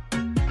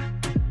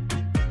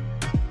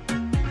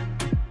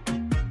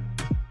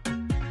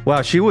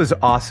 Wow, she was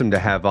awesome to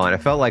have on. I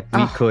felt like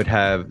we could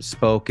have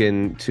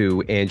spoken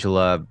to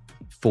Angela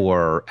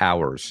for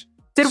hours.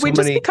 Did we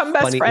just become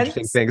best friends?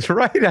 Interesting things,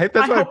 right?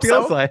 That's what it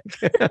feels like.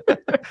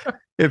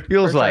 It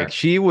feels like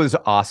she was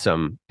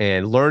awesome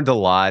and learned a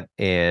lot.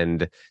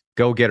 And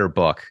go get her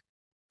book.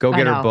 Go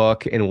get her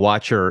book and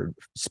watch her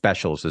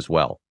specials as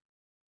well.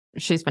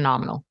 She's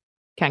phenomenal.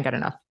 Can't get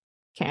enough.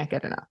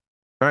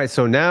 All right.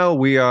 So now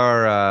we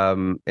are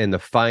in the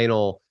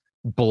final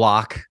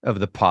block of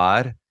the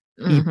pod.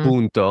 Y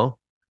punto.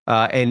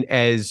 And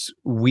as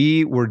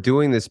we were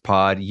doing this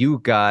pod, you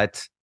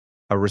got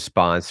a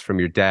response from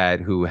your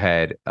dad who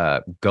had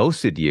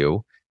ghosted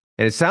you.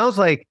 And it sounds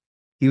like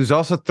he was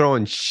also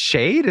throwing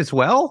shade as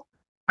well.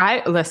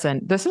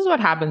 Listen, this is what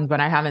happens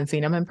when I haven't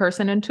seen him in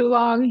person in too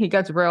long. He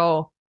gets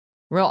real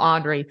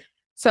ornery.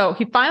 So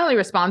he finally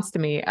responds to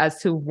me as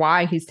to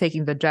why he's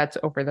taking the Jets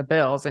over the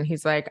Bills. And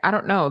he's like, I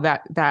don't know,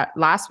 that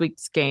last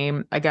week's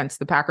game against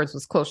the Packers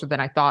was closer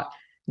than I thought.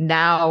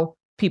 Now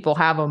people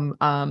have them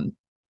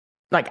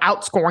like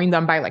outscoring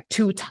them by like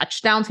 2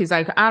 touchdowns. He's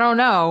like, I don't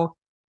know,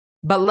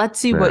 but let's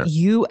see what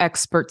you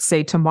experts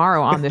say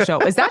tomorrow on the show.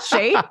 Is that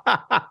shade?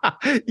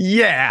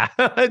 Yeah,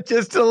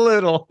 just a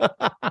little.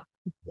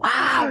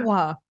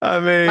 Wow. I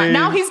mean, but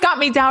now he's got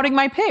me downting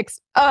my picks.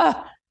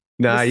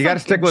 No, you got to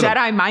stick with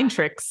Jedi mind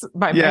tricks.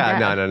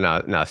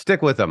 No.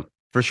 Stick with them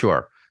for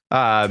sure.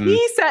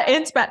 He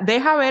said,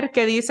 deja ver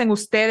qué dicen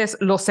ustedes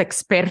los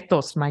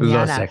expertos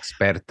mañana. Los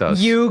expertos.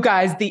 You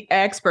guys, the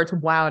experts.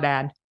 Wow,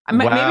 Dad.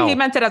 Maybe he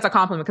meant it as a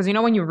compliment because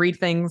when you read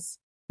things.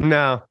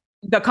 No.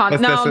 That's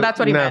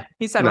what he meant.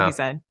 He said what he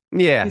said.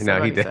 Yeah,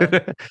 he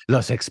did.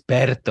 Los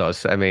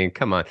expertos. I mean,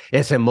 come on.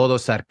 Ese modo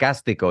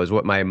sarcástico is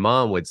what my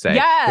mom would say.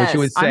 Yes, when she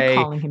would say,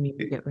 I'm calling him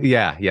immediately.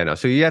 Yeah, no.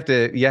 So you have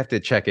to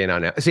check in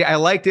on it. See, I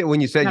liked it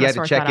when you said you had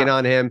to check in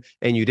on him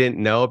and you didn't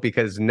know,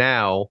 because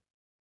now,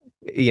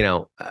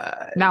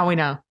 now we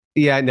know.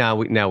 Yeah, now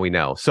we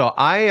know. So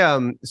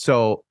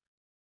so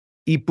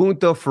y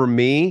punto for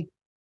me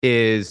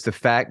is the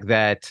fact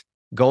that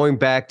going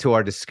back to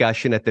our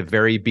discussion at the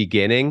very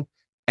beginning,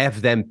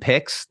 F them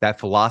picks, that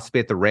philosophy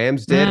that the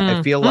Rams did.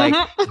 I feel like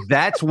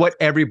that's what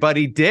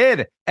everybody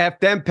did. F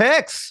them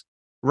picks,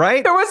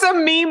 right? There was a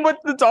meme with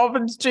the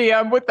Dolphins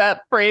GM with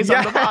that phrase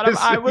on the bottom.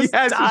 I was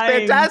dying. It's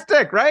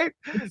fantastic, right?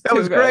 That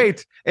was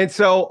great. And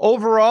so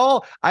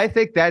overall, I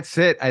think that's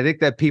it. I think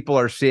that people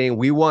are seeing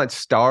we want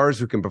stars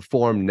who can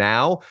perform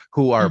now,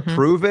 who are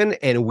proven,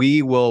 and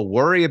we will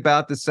worry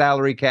about the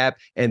salary cap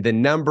and the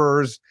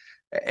numbers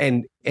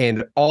and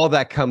all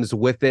that comes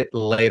with it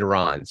later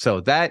on. So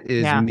that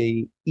is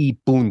me y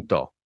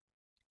punto.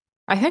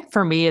 I think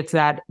for me, it's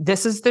that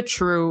this is the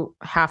true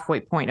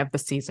halfway point of the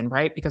season,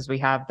 right? Because we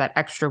have that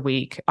extra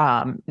week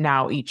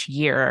now each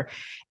year.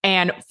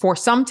 And for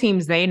some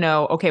teams, they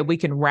know, okay, we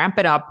can ramp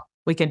it up.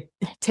 We can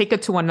take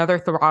it to another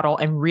throttle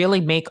and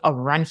really make a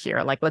run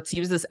here. Like, let's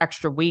use this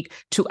extra week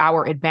to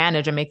our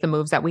advantage and make the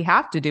moves that we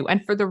have to do.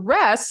 And for the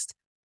rest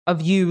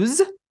of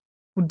yous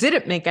who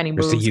didn't make any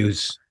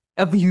moves,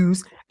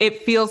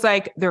 it feels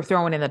like they're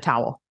throwing in the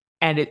towel,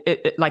 and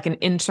it like an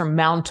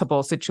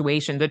insurmountable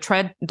situation. The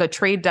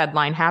trade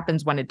deadline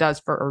happens when it does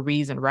for a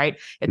reason, right?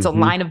 It's a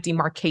line of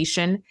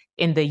demarcation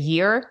in the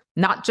year,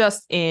 not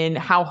just in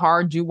how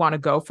hard you want to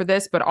go for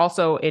this, but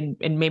also in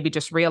maybe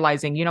just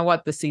realizing, you know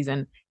what, the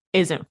season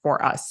isn't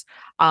for us.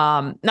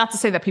 Not to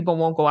say that people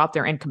won't go out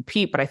there and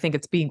compete, but I think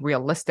it's being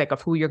realistic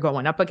of who you're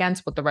going up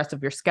against, what the rest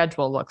of your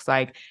schedule looks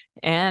like,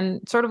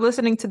 and sort of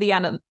listening to the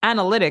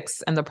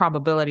analytics and the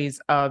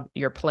probabilities of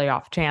your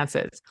playoff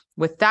chances.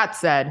 With that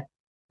said,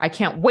 I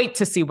can't wait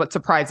to see what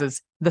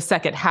surprises the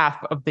second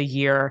half of the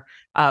year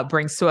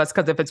brings to us,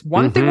 because if it's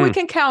one thing we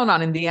can count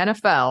on in the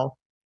NFL,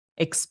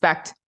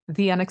 expect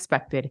the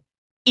unexpected.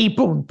 Y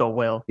punto,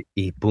 Will.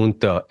 Y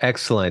punto.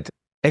 Excellent.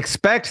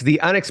 Expect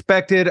the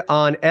unexpected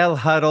on El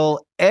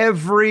Huddle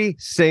every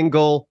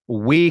single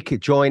week.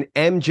 Join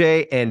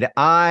MJ and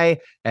I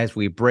as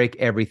we break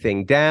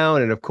everything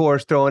down, and of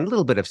course, throw in a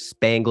little bit of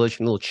Spanglish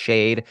and a little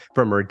shade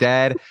from her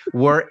dad.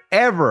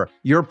 Wherever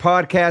your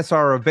podcasts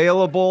are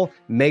available,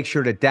 make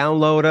sure to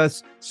download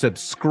us,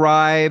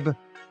 subscribe,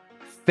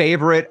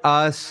 favorite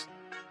us,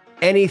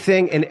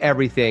 anything and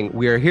everything.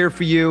 We are here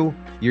for you.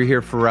 You're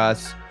here for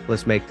us.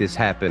 Let's make this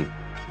happen.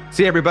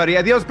 See everybody.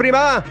 Adios,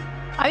 prima.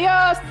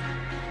 Adios.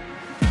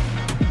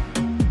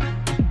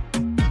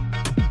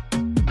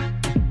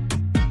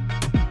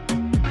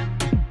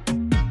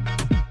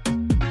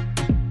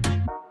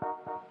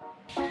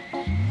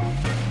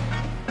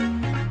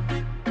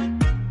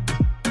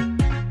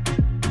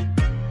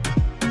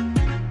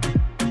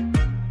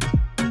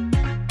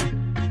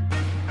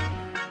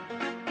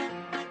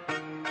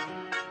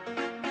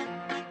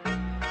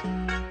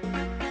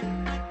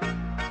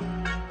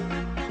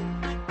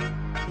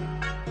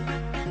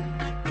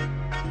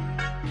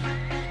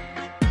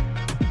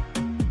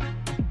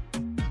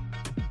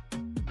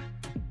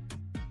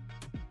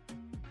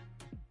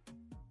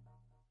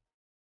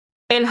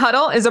 El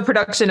Huddle is a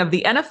production of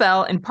the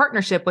NFL in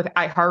partnership with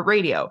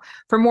iHeartRadio.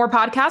 For more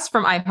podcasts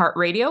from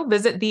iHeartRadio,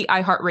 visit the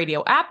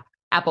iHeartRadio app,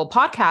 Apple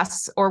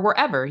Podcasts, or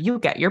wherever you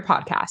get your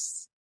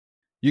podcasts.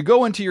 You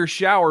go into your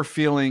shower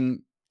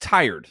feeling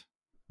tired,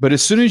 But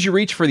as soon as you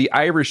reach for the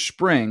Irish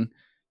Spring,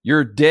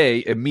 your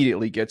day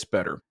immediately gets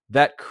better.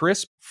 That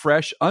crisp,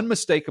 fresh,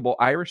 unmistakable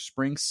Irish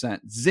Spring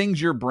scent zings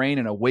your brain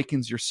and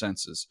awakens your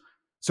senses.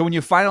 So when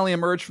you finally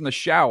emerge from the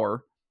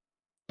shower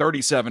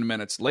 37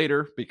 minutes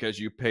later, because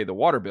you pay the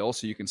water bill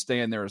so you can stay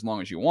in there as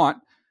long as you want,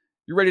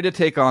 you're ready to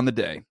take on the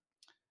day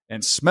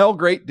and smell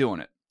great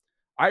doing it.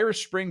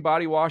 Irish Spring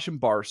Body Wash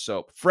and Bar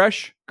Soap.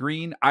 Fresh,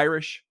 green,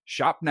 Irish.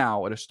 Shop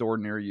now at a store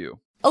near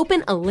you.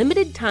 Open a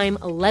limited-time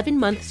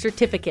 11-month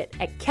certificate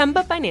at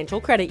Kemba Financial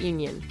Credit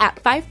Union. At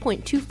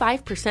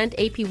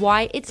 5.25%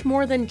 APY, it's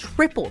more than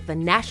triple the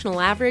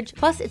national average,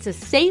 plus it's a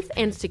safe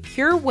and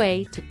secure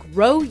way to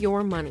grow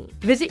your money.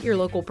 Visit your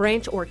local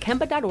branch or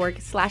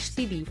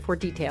kemba.org/CD for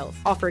details.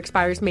 Offer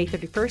expires May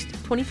 31st,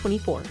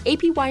 2024.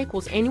 APY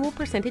equals annual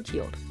percentage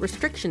yield.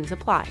 Restrictions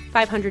apply.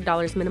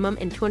 $500 minimum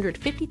and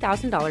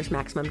 $250,000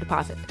 maximum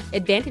deposit.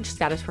 Advantage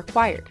status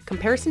required.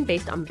 Comparison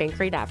based on bank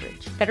rate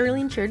average.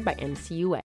 Federally insured by NCUA.